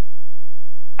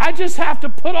 I just have to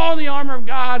put on the armor of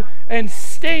God and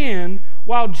stand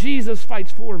while Jesus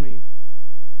fights for me.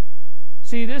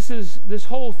 See, this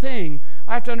whole thing,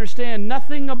 I have to understand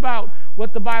nothing about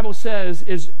what the Bible says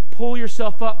is pull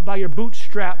yourself up by your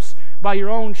bootstraps, by your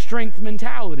own strength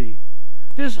mentality.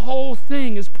 This whole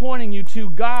thing is pointing you to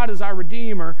God as our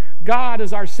Redeemer, God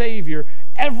as our Savior.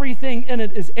 Everything in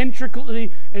it is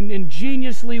intricately and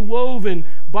ingeniously woven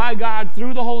by God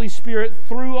through the Holy Spirit,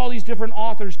 through all these different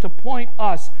authors to point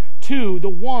us to the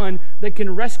one that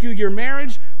can rescue your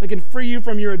marriage, that can free you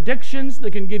from your addictions,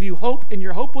 that can give you hope in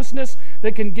your hopelessness,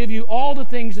 that can give you all the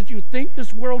things that you think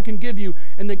this world can give you,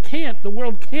 and that can't. The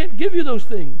world can't give you those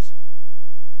things.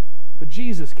 But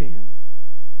Jesus can.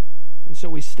 And so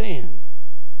we stand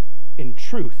in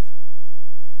truth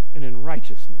and in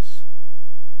righteousness.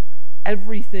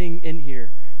 Everything in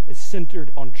here is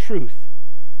centered on truth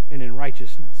and in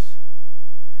righteousness.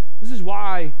 This is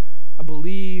why I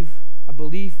believe a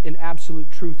belief in absolute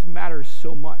truth matters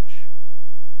so much.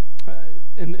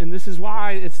 And this is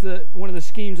why it's one of the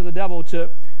schemes of the devil to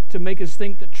make us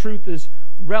think that truth is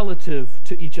relative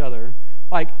to each other.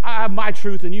 Like, I have my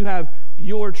truth and you have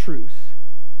your truth.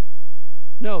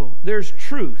 No, there's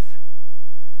truth.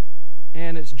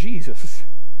 And it's Jesus.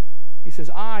 He says,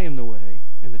 I am the way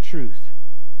and the truth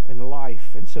and the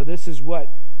life. And so this is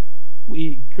what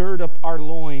we gird up our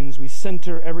loins. We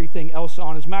center everything else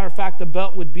on. As a matter of fact, the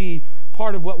belt would be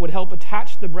part of what would help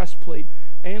attach the breastplate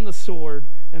and the sword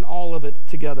and all of it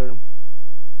together.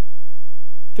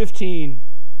 15.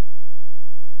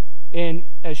 And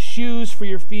as shoes for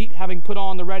your feet, having put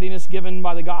on the readiness given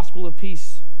by the gospel of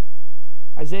peace.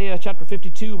 Isaiah chapter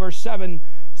 52 verse 7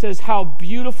 says, how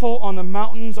beautiful on the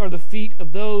mountains are the feet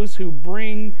of those who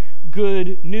bring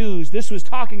good news. This was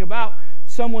talking about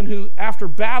someone who, after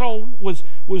battle was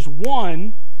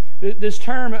won. This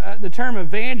term, the term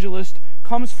evangelist,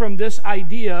 comes from this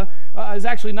idea. Is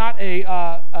actually not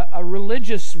a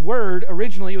religious word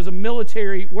originally. It was a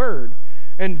military word.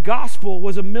 And gospel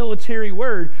was a military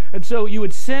word. And so you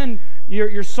would send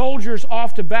your soldiers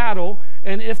off to battle,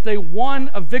 and if they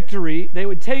won a victory, they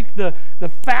would take the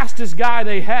fastest guy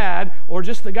they had, or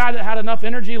just the guy that had enough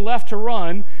energy left to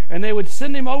run, and they would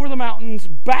send him over the mountains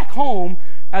back home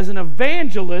as an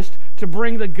evangelist to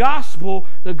bring the gospel,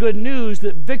 the good news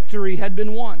that victory had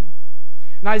been won.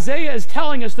 And Isaiah is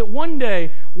telling us that one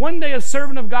day a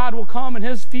servant of God will come and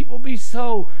his feet will be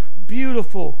so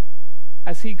beautiful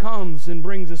as he comes and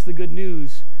brings us the good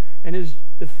news. And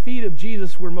the feet of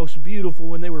Jesus were most beautiful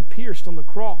when they were pierced on the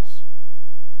cross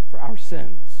for our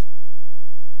sins.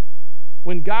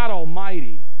 When God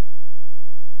Almighty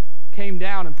came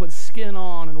down and put skin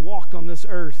on and walked on this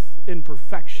earth in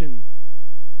perfection,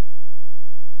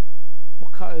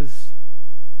 because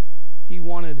he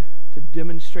wanted to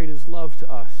demonstrate his love to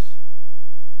us.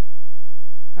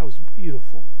 That was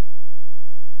beautiful.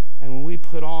 And when we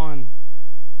put on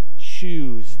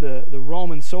shoes, the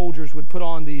Roman soldiers would put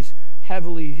on these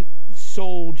heavily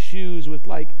soled shoes with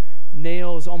like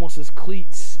nails almost as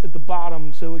cleats at the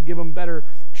bottom, so it would give them better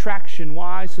traction.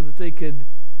 Why? So that they could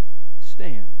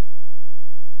stand.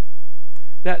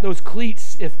 That those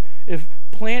cleats, if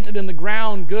planted in the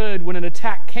ground good, when an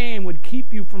attack came, would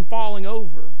keep you from falling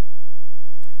over.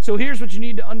 So here's what you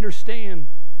need to understand,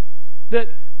 that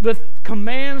the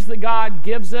commands that God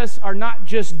gives us are not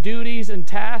just duties and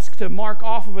tasks to mark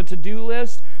off of a to-do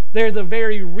list. They're the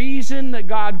very reason that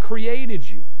God created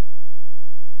you.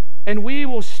 And we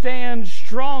will stand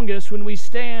strongest when we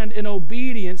stand in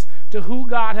obedience to who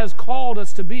God has called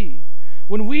us to be.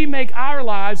 When we make our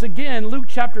lives, again, Luke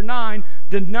chapter 9,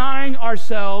 denying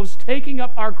ourselves, taking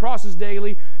up our crosses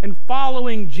daily, and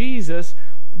following Jesus,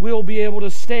 we'll be able to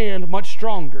stand much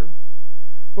stronger.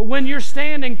 But when you're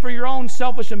standing for your own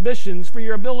selfish ambitions, for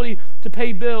your ability to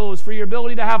pay bills, for your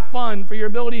ability to have fun, for your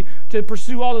ability to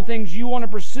pursue all the things you want to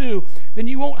pursue, then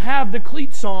you won't have the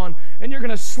cleats on, and you're going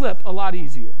to slip a lot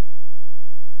easier.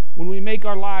 When we make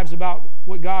our lives about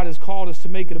what God has called us to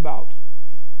make it about,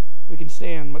 we can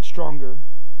stand much stronger.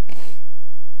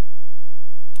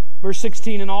 Verse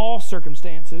 16, in all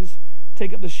circumstances,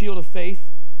 take up the shield of faith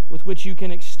with which you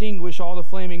can extinguish all the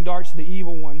flaming darts of the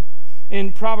evil one.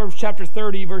 In Proverbs chapter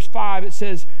 30, verse 5, it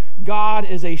says, God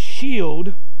is a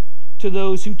shield to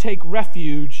those who take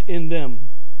refuge in them.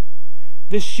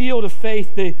 This shield of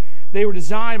faith, they were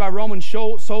designed by Roman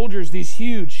soldiers, these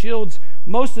huge shields.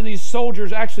 Most of these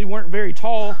soldiers actually weren't very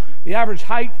tall. The average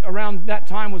height around that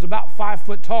time was about 5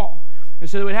 foot tall. And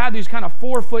so they would have these kind of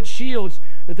 4 foot shields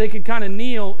that they could kind of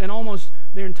kneel, and almost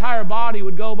their entire body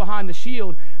would go behind the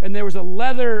shield. And there was a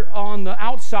leather on the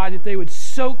outside that they would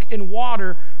soak in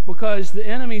water because the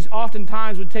enemies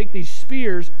oftentimes would take these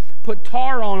spears, put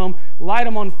tar on them, light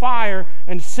them on fire,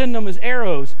 and send them as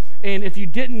arrows. And if you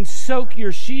didn't soak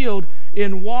your shield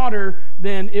in water,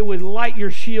 then it would light your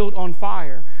shield on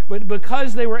fire. But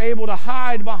because they were able to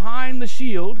hide behind the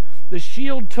shield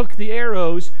took the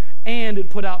arrows and it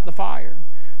put out the fire.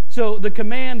 So the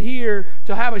command here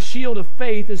to have a shield of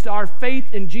faith is to our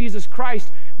faith in Jesus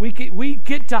Christ. We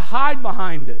get to hide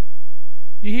behind it.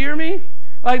 You hear me?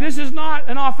 Like, this is not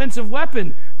an offensive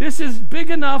weapon. This is big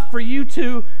enough for you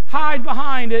to hide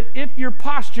behind it if your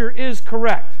posture is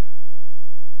correct.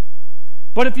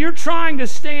 But if you're trying to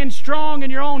stand strong in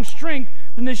your own strength,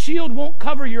 then the shield won't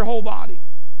cover your whole body.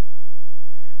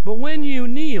 But when you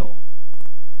kneel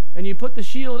and you put the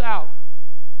shield out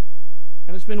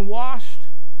and it's been washed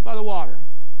by the water,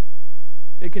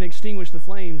 it can extinguish the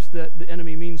flames that the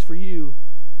enemy means for you,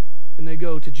 and they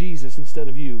go to Jesus instead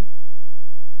of you.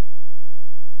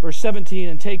 Verse 17,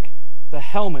 and take the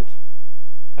helmet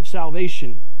of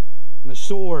salvation and the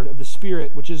sword of the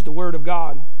Spirit, which is the word of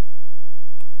God.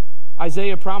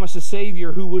 Isaiah promised a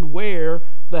Savior who would wear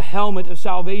the helmet of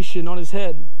salvation on his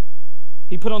head.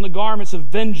 He put on the garments of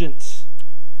vengeance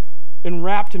and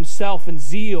wrapped himself in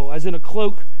zeal as in a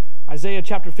cloak. Isaiah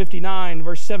chapter 59,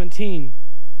 verse 17.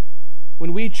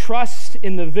 When we trust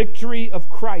in the victory of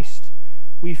Christ,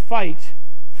 we fight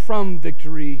from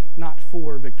victory, not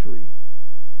for victory.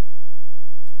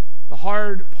 The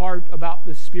hard part about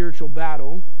this spiritual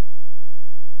battle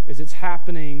is it's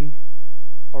happening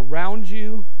around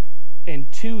you and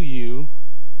to you,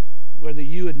 whether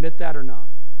you admit that or not.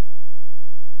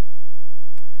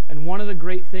 And one of the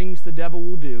great things the devil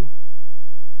will do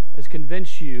is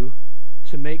convince you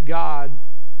to make God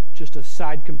just a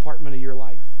side compartment of your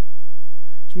life.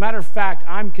 As a matter of fact,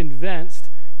 I'm convinced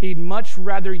he'd much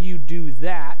rather you do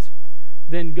that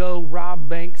than go rob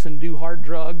banks and do hard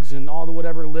drugs and all the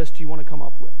whatever list you want to come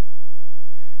up with.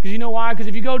 Because you know why? Because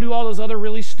if you go do all those other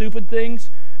really stupid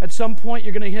things, at some point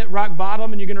you're going to hit rock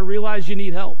bottom and you're going to realize you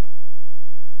need help.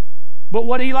 But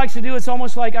what he likes to do, it's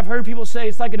almost like, I've heard people say,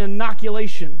 it's like an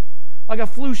inoculation, like a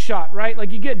flu shot, right?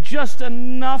 Like you get just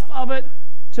enough of it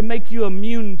to make you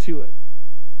immune to it.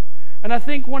 And I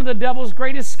think one of the devil's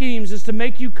greatest schemes is to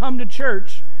make you come to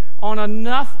church on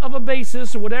enough of a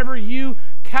basis, or whatever you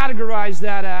categorize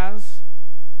that as,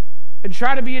 and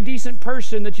try to be a decent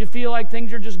person that you feel like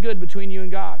things are just good between you and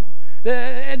God.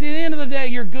 At the end of the day,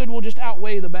 your good will just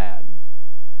outweigh the bad.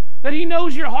 That he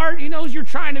knows your heart, he knows you're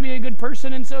trying to be a good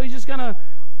person, and so he's just going to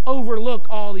overlook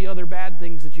all the other bad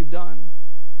things that you've done.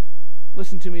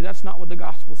 Listen to me, that's not what the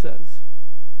gospel says.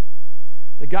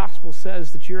 The gospel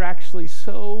says that you're actually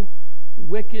so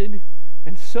wicked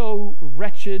and so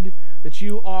wretched that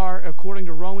you are, according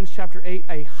to Romans chapter 8,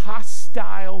 a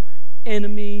hostile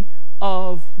enemy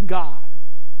of God.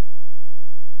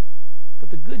 But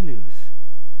the good news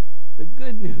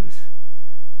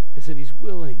is that he's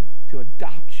willing to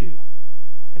adopt you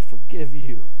and forgive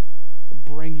you and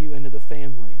bring you into the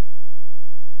family.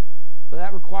 But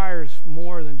that requires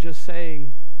more than just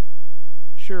saying,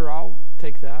 sure, I'll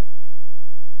take that.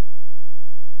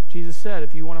 Jesus said,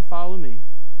 if you want to follow me,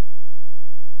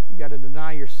 you got to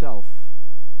deny yourself,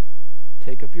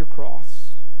 take up your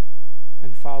cross,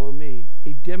 and follow me.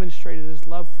 He demonstrated his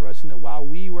love for us, and that while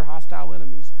we were hostile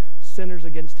enemies, sinners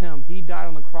against him, he died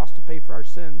on the cross to pay for our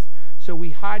sins. So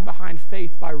we hide behind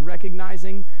faith by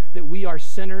recognizing that we are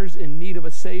sinners in need of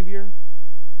a Savior.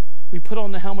 We put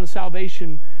on the helmet of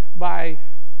salvation by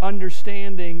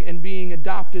understanding and being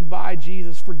adopted by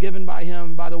Jesus, forgiven by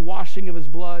him, by the washing of his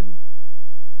blood.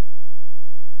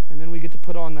 And then we get to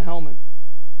put on the helmet.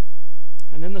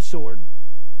 And then the sword.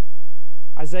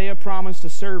 Isaiah promised a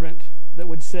servant that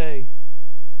would say,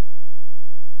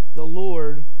 the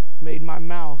Lord made my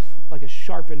mouth like a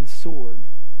sharpened sword.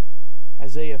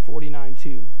 Isaiah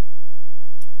 49:2.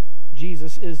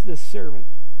 Jesus is this servant.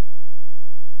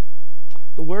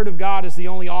 The Word of God is the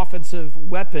only offensive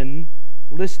weapon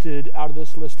listed out of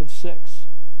this list of 6.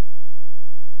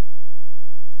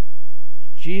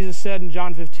 Jesus said in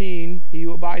John 15, he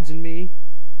who abides in me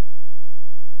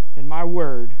and my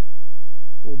word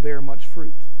will bear much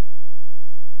fruit.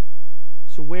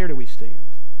 So where do we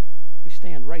stand? We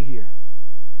stand right here.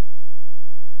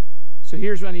 So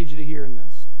here's what I need you to hear in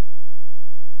this.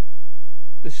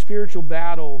 The spiritual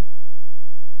battle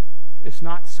is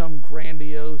not some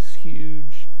grandiose,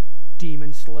 huge,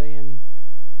 demon-slaying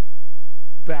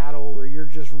battle where you're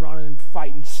just running and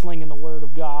fighting, slinging the word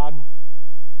of God.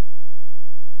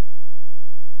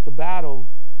 The battle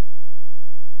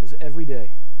is every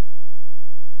day.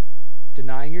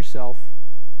 Denying yourself,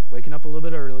 waking up a little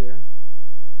bit earlier,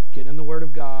 getting in the Word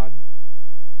of God,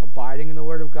 abiding in the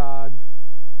Word of God,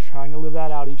 trying to live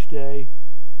that out each day,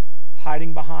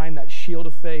 hiding behind that shield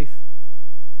of faith.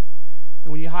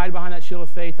 And when you hide behind that shield of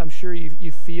faith, I'm sure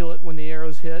you feel it when the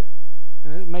arrows hit.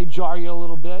 And it may jar you a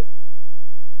little bit,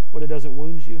 but it doesn't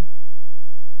wound you.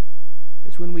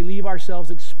 It's when we leave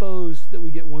ourselves exposed that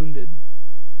we get wounded.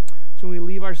 It's when we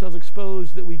leave ourselves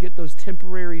exposed that we get those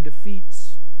temporary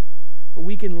defeats. But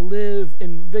we can live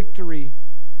in victory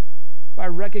by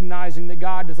recognizing that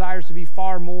God desires to be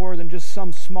far more than just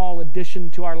some small addition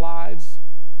to our lives.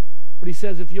 But he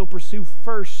says if you'll pursue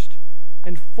first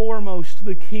and foremost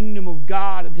the kingdom of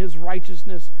God and his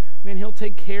righteousness, man, he'll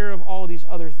take care of all of these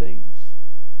other things.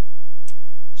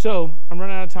 So, I'm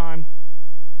running out of time.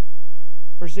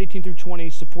 Verses 18 through 20,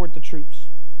 support the troops.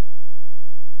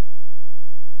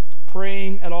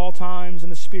 Praying at all times in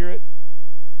the Spirit,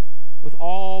 with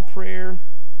all prayer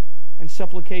and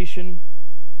supplication.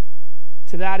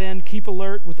 To that end, keep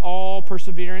alert with all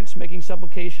perseverance, making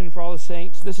supplication for all the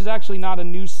saints. This is actually not a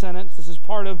new sentence. This is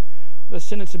part of the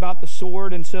sentence about the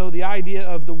sword. And so the idea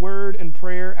of the word and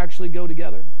prayer actually go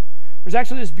together. There's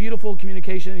actually this beautiful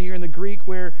communication here in the Greek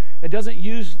where it doesn't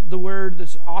use the word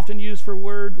that's often used for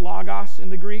word logos in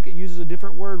the Greek. It uses a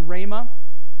different word, rhema,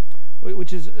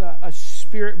 which is a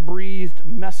spirit-breathed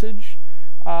message.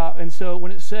 And so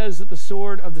when it says that the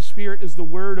sword of the Spirit is the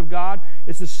word of God,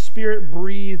 it's the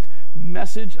spirit-breathed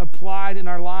message applied in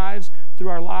our lives, through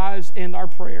our lives and our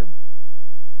prayer.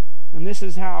 And this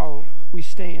is how we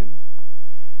stand.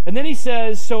 And then he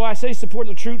says, so I say support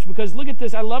the troops because look at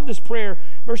this. I love this prayer.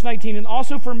 Verse 19, and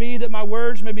also for me that my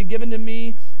words may be given to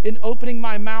me in opening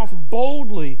my mouth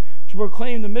boldly to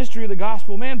proclaim the mystery of the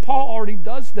gospel. Man, Paul already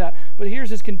does that. But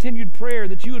here's his continued prayer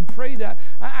that you would pray that.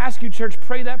 I ask you, church,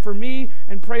 pray that for me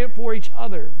and pray it for each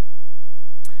other.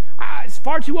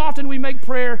 Far too often we make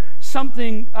prayer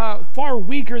something far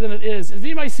weaker than it is. Has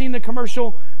anybody seen the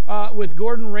commercial with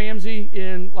Gordon Ramsay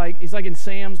he's like in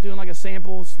Sam's doing like a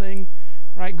samples thing?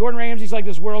 Right? Gordon Ramsay's like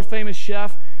this world famous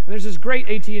chef, and there's this great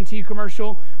AT&T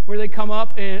commercial where they come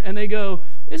up and they go,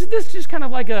 isn't this just kind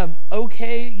of like a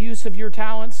okay use of your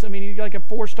talents? I mean, you're like a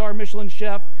 4-star Michelin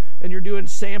chef and you're doing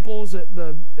samples at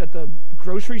the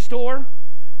grocery store.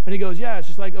 And he goes, yeah, it's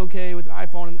just like okay with an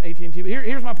iPhone and AT&T. But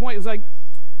here's my point. It's like,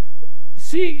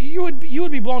 see, you would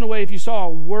be blown away if you saw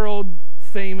a world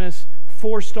famous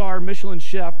 4-star Michelin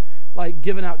chef like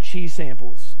giving out cheese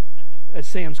samples at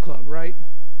Sam's Club, right?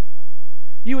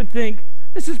 You would think,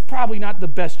 this is probably not the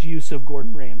best use of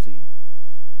Gordon Ramsay.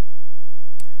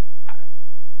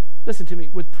 Listen to me,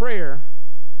 with prayer,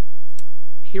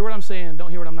 hear what I'm saying,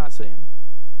 don't hear what I'm not saying.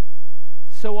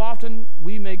 So often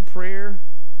we make prayer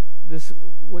this,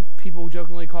 what people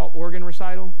jokingly call organ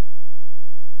recital.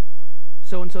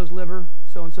 So-and-so's liver,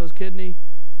 so-and-so's kidney,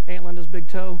 Aunt Linda's big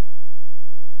toe.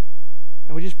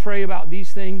 And we just pray about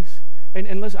these things.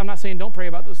 And listen, I'm not saying don't pray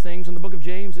about those things. In the book of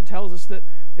James, it tells us that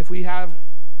if we have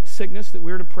sickness, that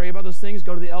we're to pray about those things,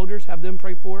 go to the elders, have them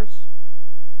pray for us.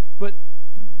 But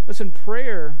listen,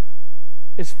 prayer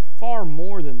is far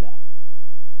more than that.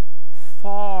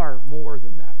 Far more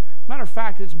than that. As a matter of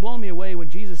fact, it's blown me away when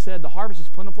Jesus said the harvest is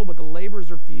plentiful, but the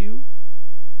laborers are few.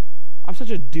 I'm such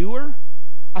a doer.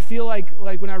 I feel like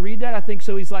when I read that, I think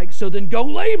so he's like, so then go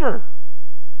labor.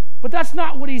 But that's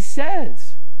not what he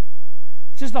says.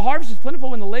 He says the harvest is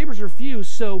plentiful when the laborers are few,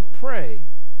 so pray.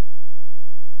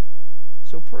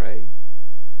 So pray.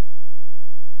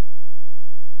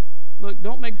 Look,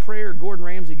 don't make prayer Gordon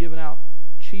Ramsay giving out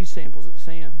cheese samples at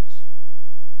Sam's.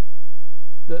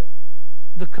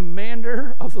 The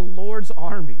commander of the Lord's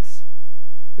armies,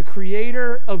 the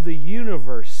creator of the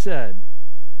universe said,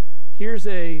 here's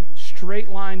a straight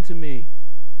line to me.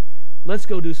 Let's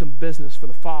go do some business for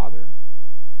the Father.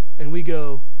 And we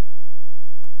go,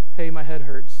 hey, my head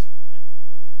hurts.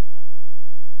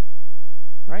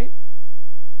 Right?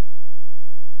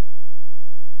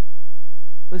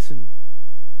 Listen,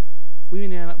 we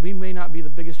may not be the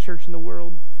biggest church in the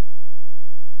world,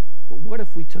 but what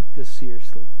if we took this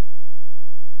seriously?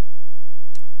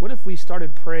 What if we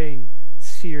started praying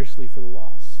seriously for the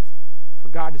lost, for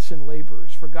God to send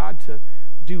laborers, for God to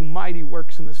do mighty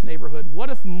works in this neighborhood? What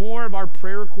if more of our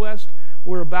prayer requests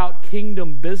were about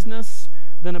kingdom business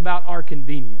than about our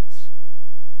convenience?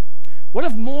 What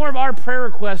if more of our prayer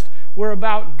requests were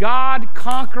about God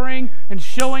conquering and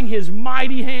showing his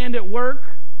mighty hand at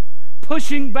work,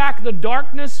 pushing back the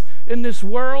darkness in this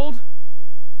world,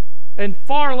 and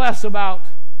far less about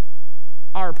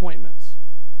our appointments?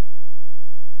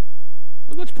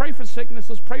 Let's pray for sickness,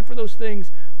 let's pray for those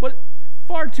things, but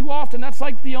far too often that's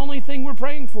like the only thing we're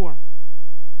praying for.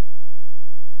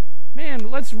 Man,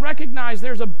 let's recognize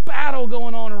there's a battle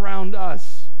going on around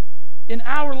us in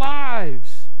our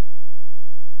lives.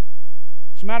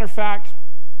 As a matter of fact,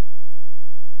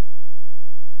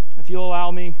 if you'll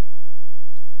allow me,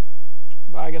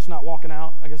 but I guess not walking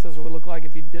out, I guess that's what it would look like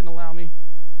if you didn't allow me.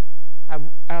 I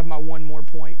have my one more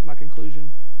point, my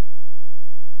conclusion.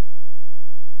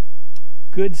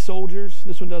 Good soldiers,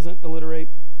 this one doesn't alliterate,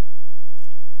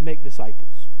 make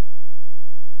disciples.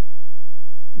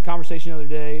 In conversation the other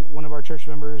day, one of our church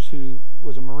members who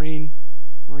was a Marine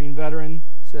veteran,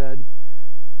 said,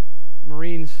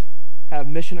 Marines have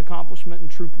mission accomplishment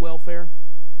and troop welfare.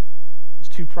 It's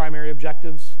two primary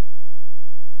objectives.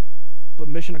 But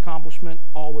mission accomplishment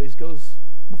always goes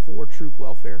before troop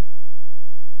welfare.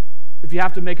 If you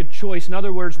have to make a choice, in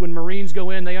other words, when Marines go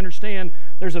in, they understand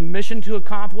there's a mission to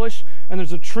accomplish and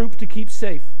there's a troop to keep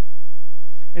safe.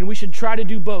 And we should try to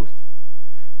do both.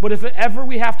 But if ever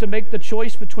we have to make the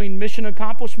choice between mission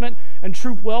accomplishment and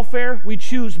troop welfare, we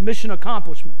choose mission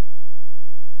accomplishment.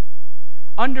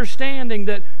 Understanding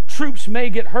that troops may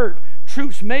get hurt,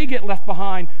 troops may get left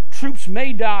behind, troops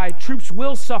may die, troops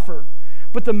will suffer,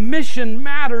 but the mission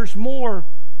matters more.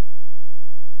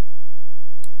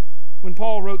 When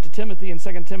Paul wrote to Timothy in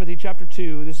 2 Timothy chapter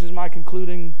 2, this is my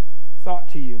concluding thought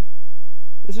to you.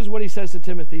 This is what he says to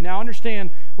Timothy. Now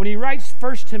understand, when he writes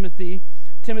 1 Timothy,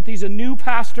 Timothy's a new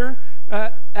pastor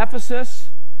at Ephesus,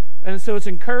 and so it's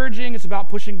encouraging. It's about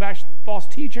pushing back false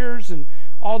teachers and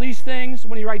all these things.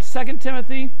 When he writes 2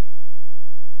 Timothy,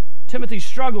 Timothy's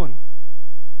struggling,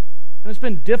 and it's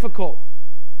been difficult,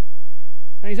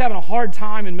 and he's having a hard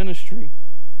time in ministry.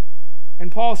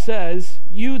 And Paul says,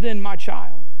 you then, my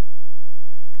child,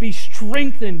 be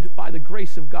strengthened by the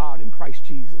grace of God in Christ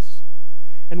Jesus.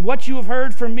 And what you have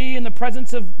heard from me in the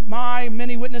presence of my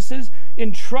many witnesses,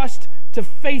 entrust to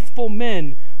faithful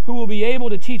men who will be able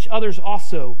to teach others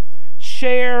also.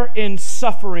 Share in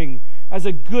suffering as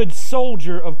a good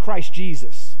soldier of Christ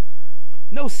Jesus.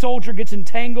 No soldier gets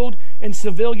entangled in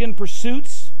civilian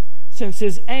pursuits, since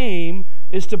his aim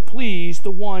is to please the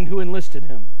one who enlisted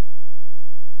him.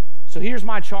 So here's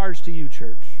my charge to you,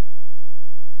 church.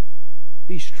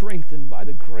 Be strengthened by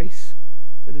the grace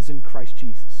that is in Christ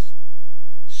Jesus.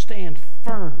 Stand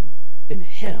firm in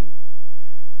Him.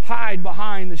 Hide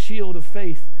behind the shield of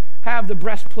faith. Have the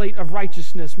breastplate of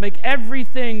righteousness. Make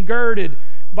everything girded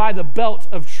by the belt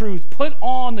of truth. Put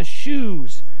on the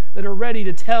shoes that are ready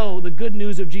to tell the good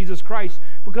news of Jesus Christ.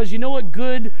 Because you know what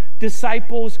good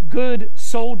disciples, good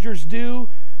soldiers do?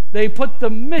 They put the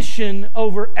mission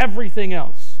over everything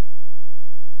else.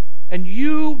 And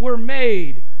you were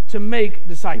made to make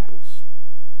disciples.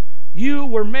 You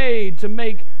were made to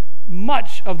make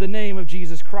much of the name of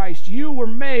Jesus Christ. You were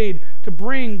made to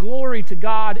bring glory to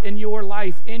God in your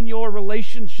life, in your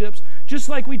relationships, just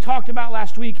like we talked about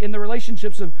last week in the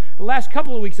relationships of the last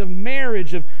couple of weeks of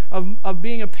marriage, of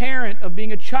being a parent, of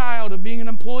being a child, of being an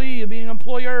employee, of being an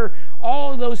employer.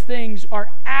 All of those things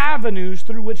are avenues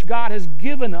through which God has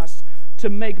given us to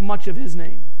make much of His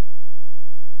name.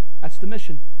 That's the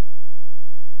mission.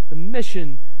 The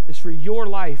mission is for your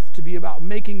life to be about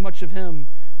making much of Him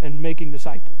and making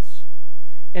disciples.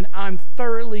 And I'm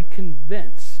thoroughly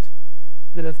convinced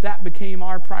that if that became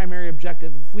our primary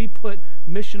objective, if we put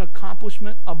mission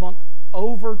accomplishment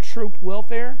over troop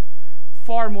welfare,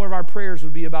 far more of our prayers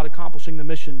would be about accomplishing the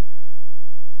mission.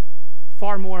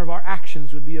 Far more of our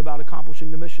actions would be about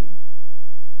accomplishing the mission.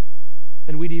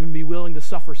 And we'd even be willing to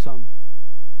suffer some.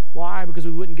 Why? Because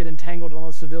we wouldn't get entangled in all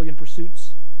the civilian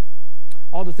pursuits.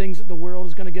 All the things that the world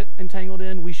is going to get entangled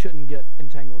in, we shouldn't get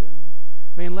entangled in.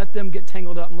 Man, let them get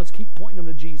tangled up and let's keep pointing them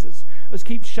to Jesus. Let's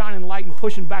keep shining light and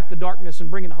pushing back the darkness and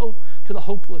bringing hope to the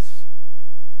hopeless.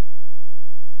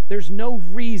 There's no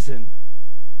reason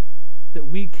that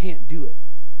we can't do it,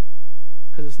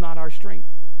 because it's not our strength,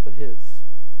 but His.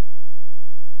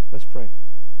 Let's pray.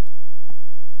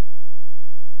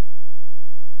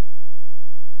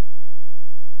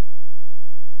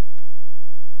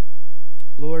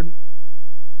 Lord,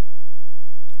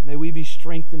 may we be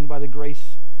strengthened by the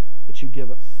grace that you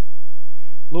give us.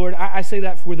 Lord, I say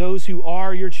that for those who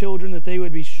are your children, that they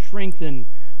would be strengthened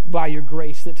by your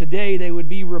grace, that today they would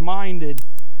be reminded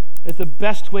that the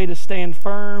best way to stand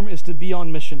firm is to be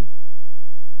on mission.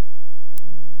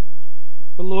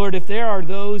 But Lord, if there are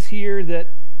those here that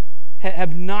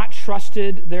have not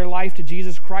trusted their life to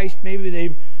Jesus Christ, maybe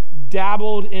they've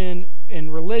dabbled in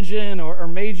religion or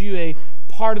made you a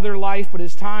part of their life, but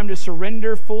it's time to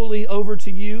surrender fully over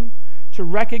to you, to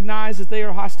recognize that they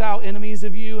are hostile enemies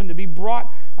of you, and to be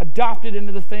adopted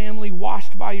into the family,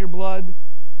 washed by your blood.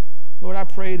 Lord, I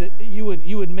pray that you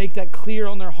would make that clear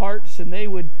on their hearts, and they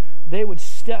would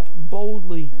step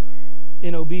boldly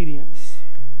in obedience.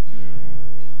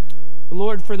 But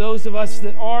Lord, for those of us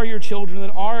that are your children,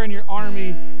 that are in your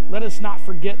army, let us not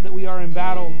forget that we are in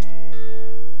battle.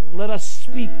 Let us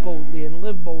speak boldly and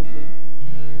live boldly.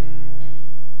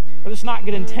 Let us not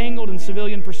get entangled in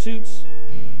civilian pursuits.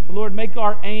 But Lord, make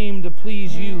our aim to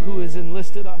please you who has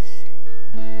enlisted us.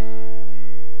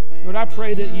 Lord, I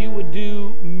pray that you would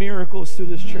do miracles through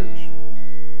this church.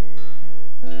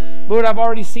 Lord, I've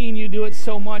already seen you do it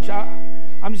so much.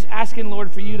 I'm just asking,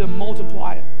 Lord, for you to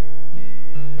multiply it.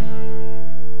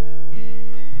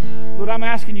 Lord, I'm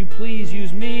asking you, please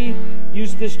use me,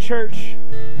 use this church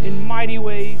in mighty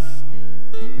ways.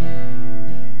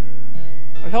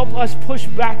 Lord, help us push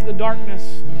back the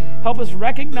darkness. Help us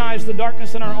recognize the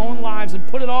darkness in our own lives and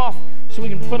put it off so we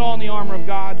can put on the armor of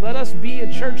God. Let us be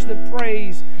a church that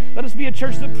prays. Let us be a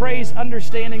church that prays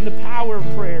understanding the power of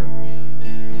prayer.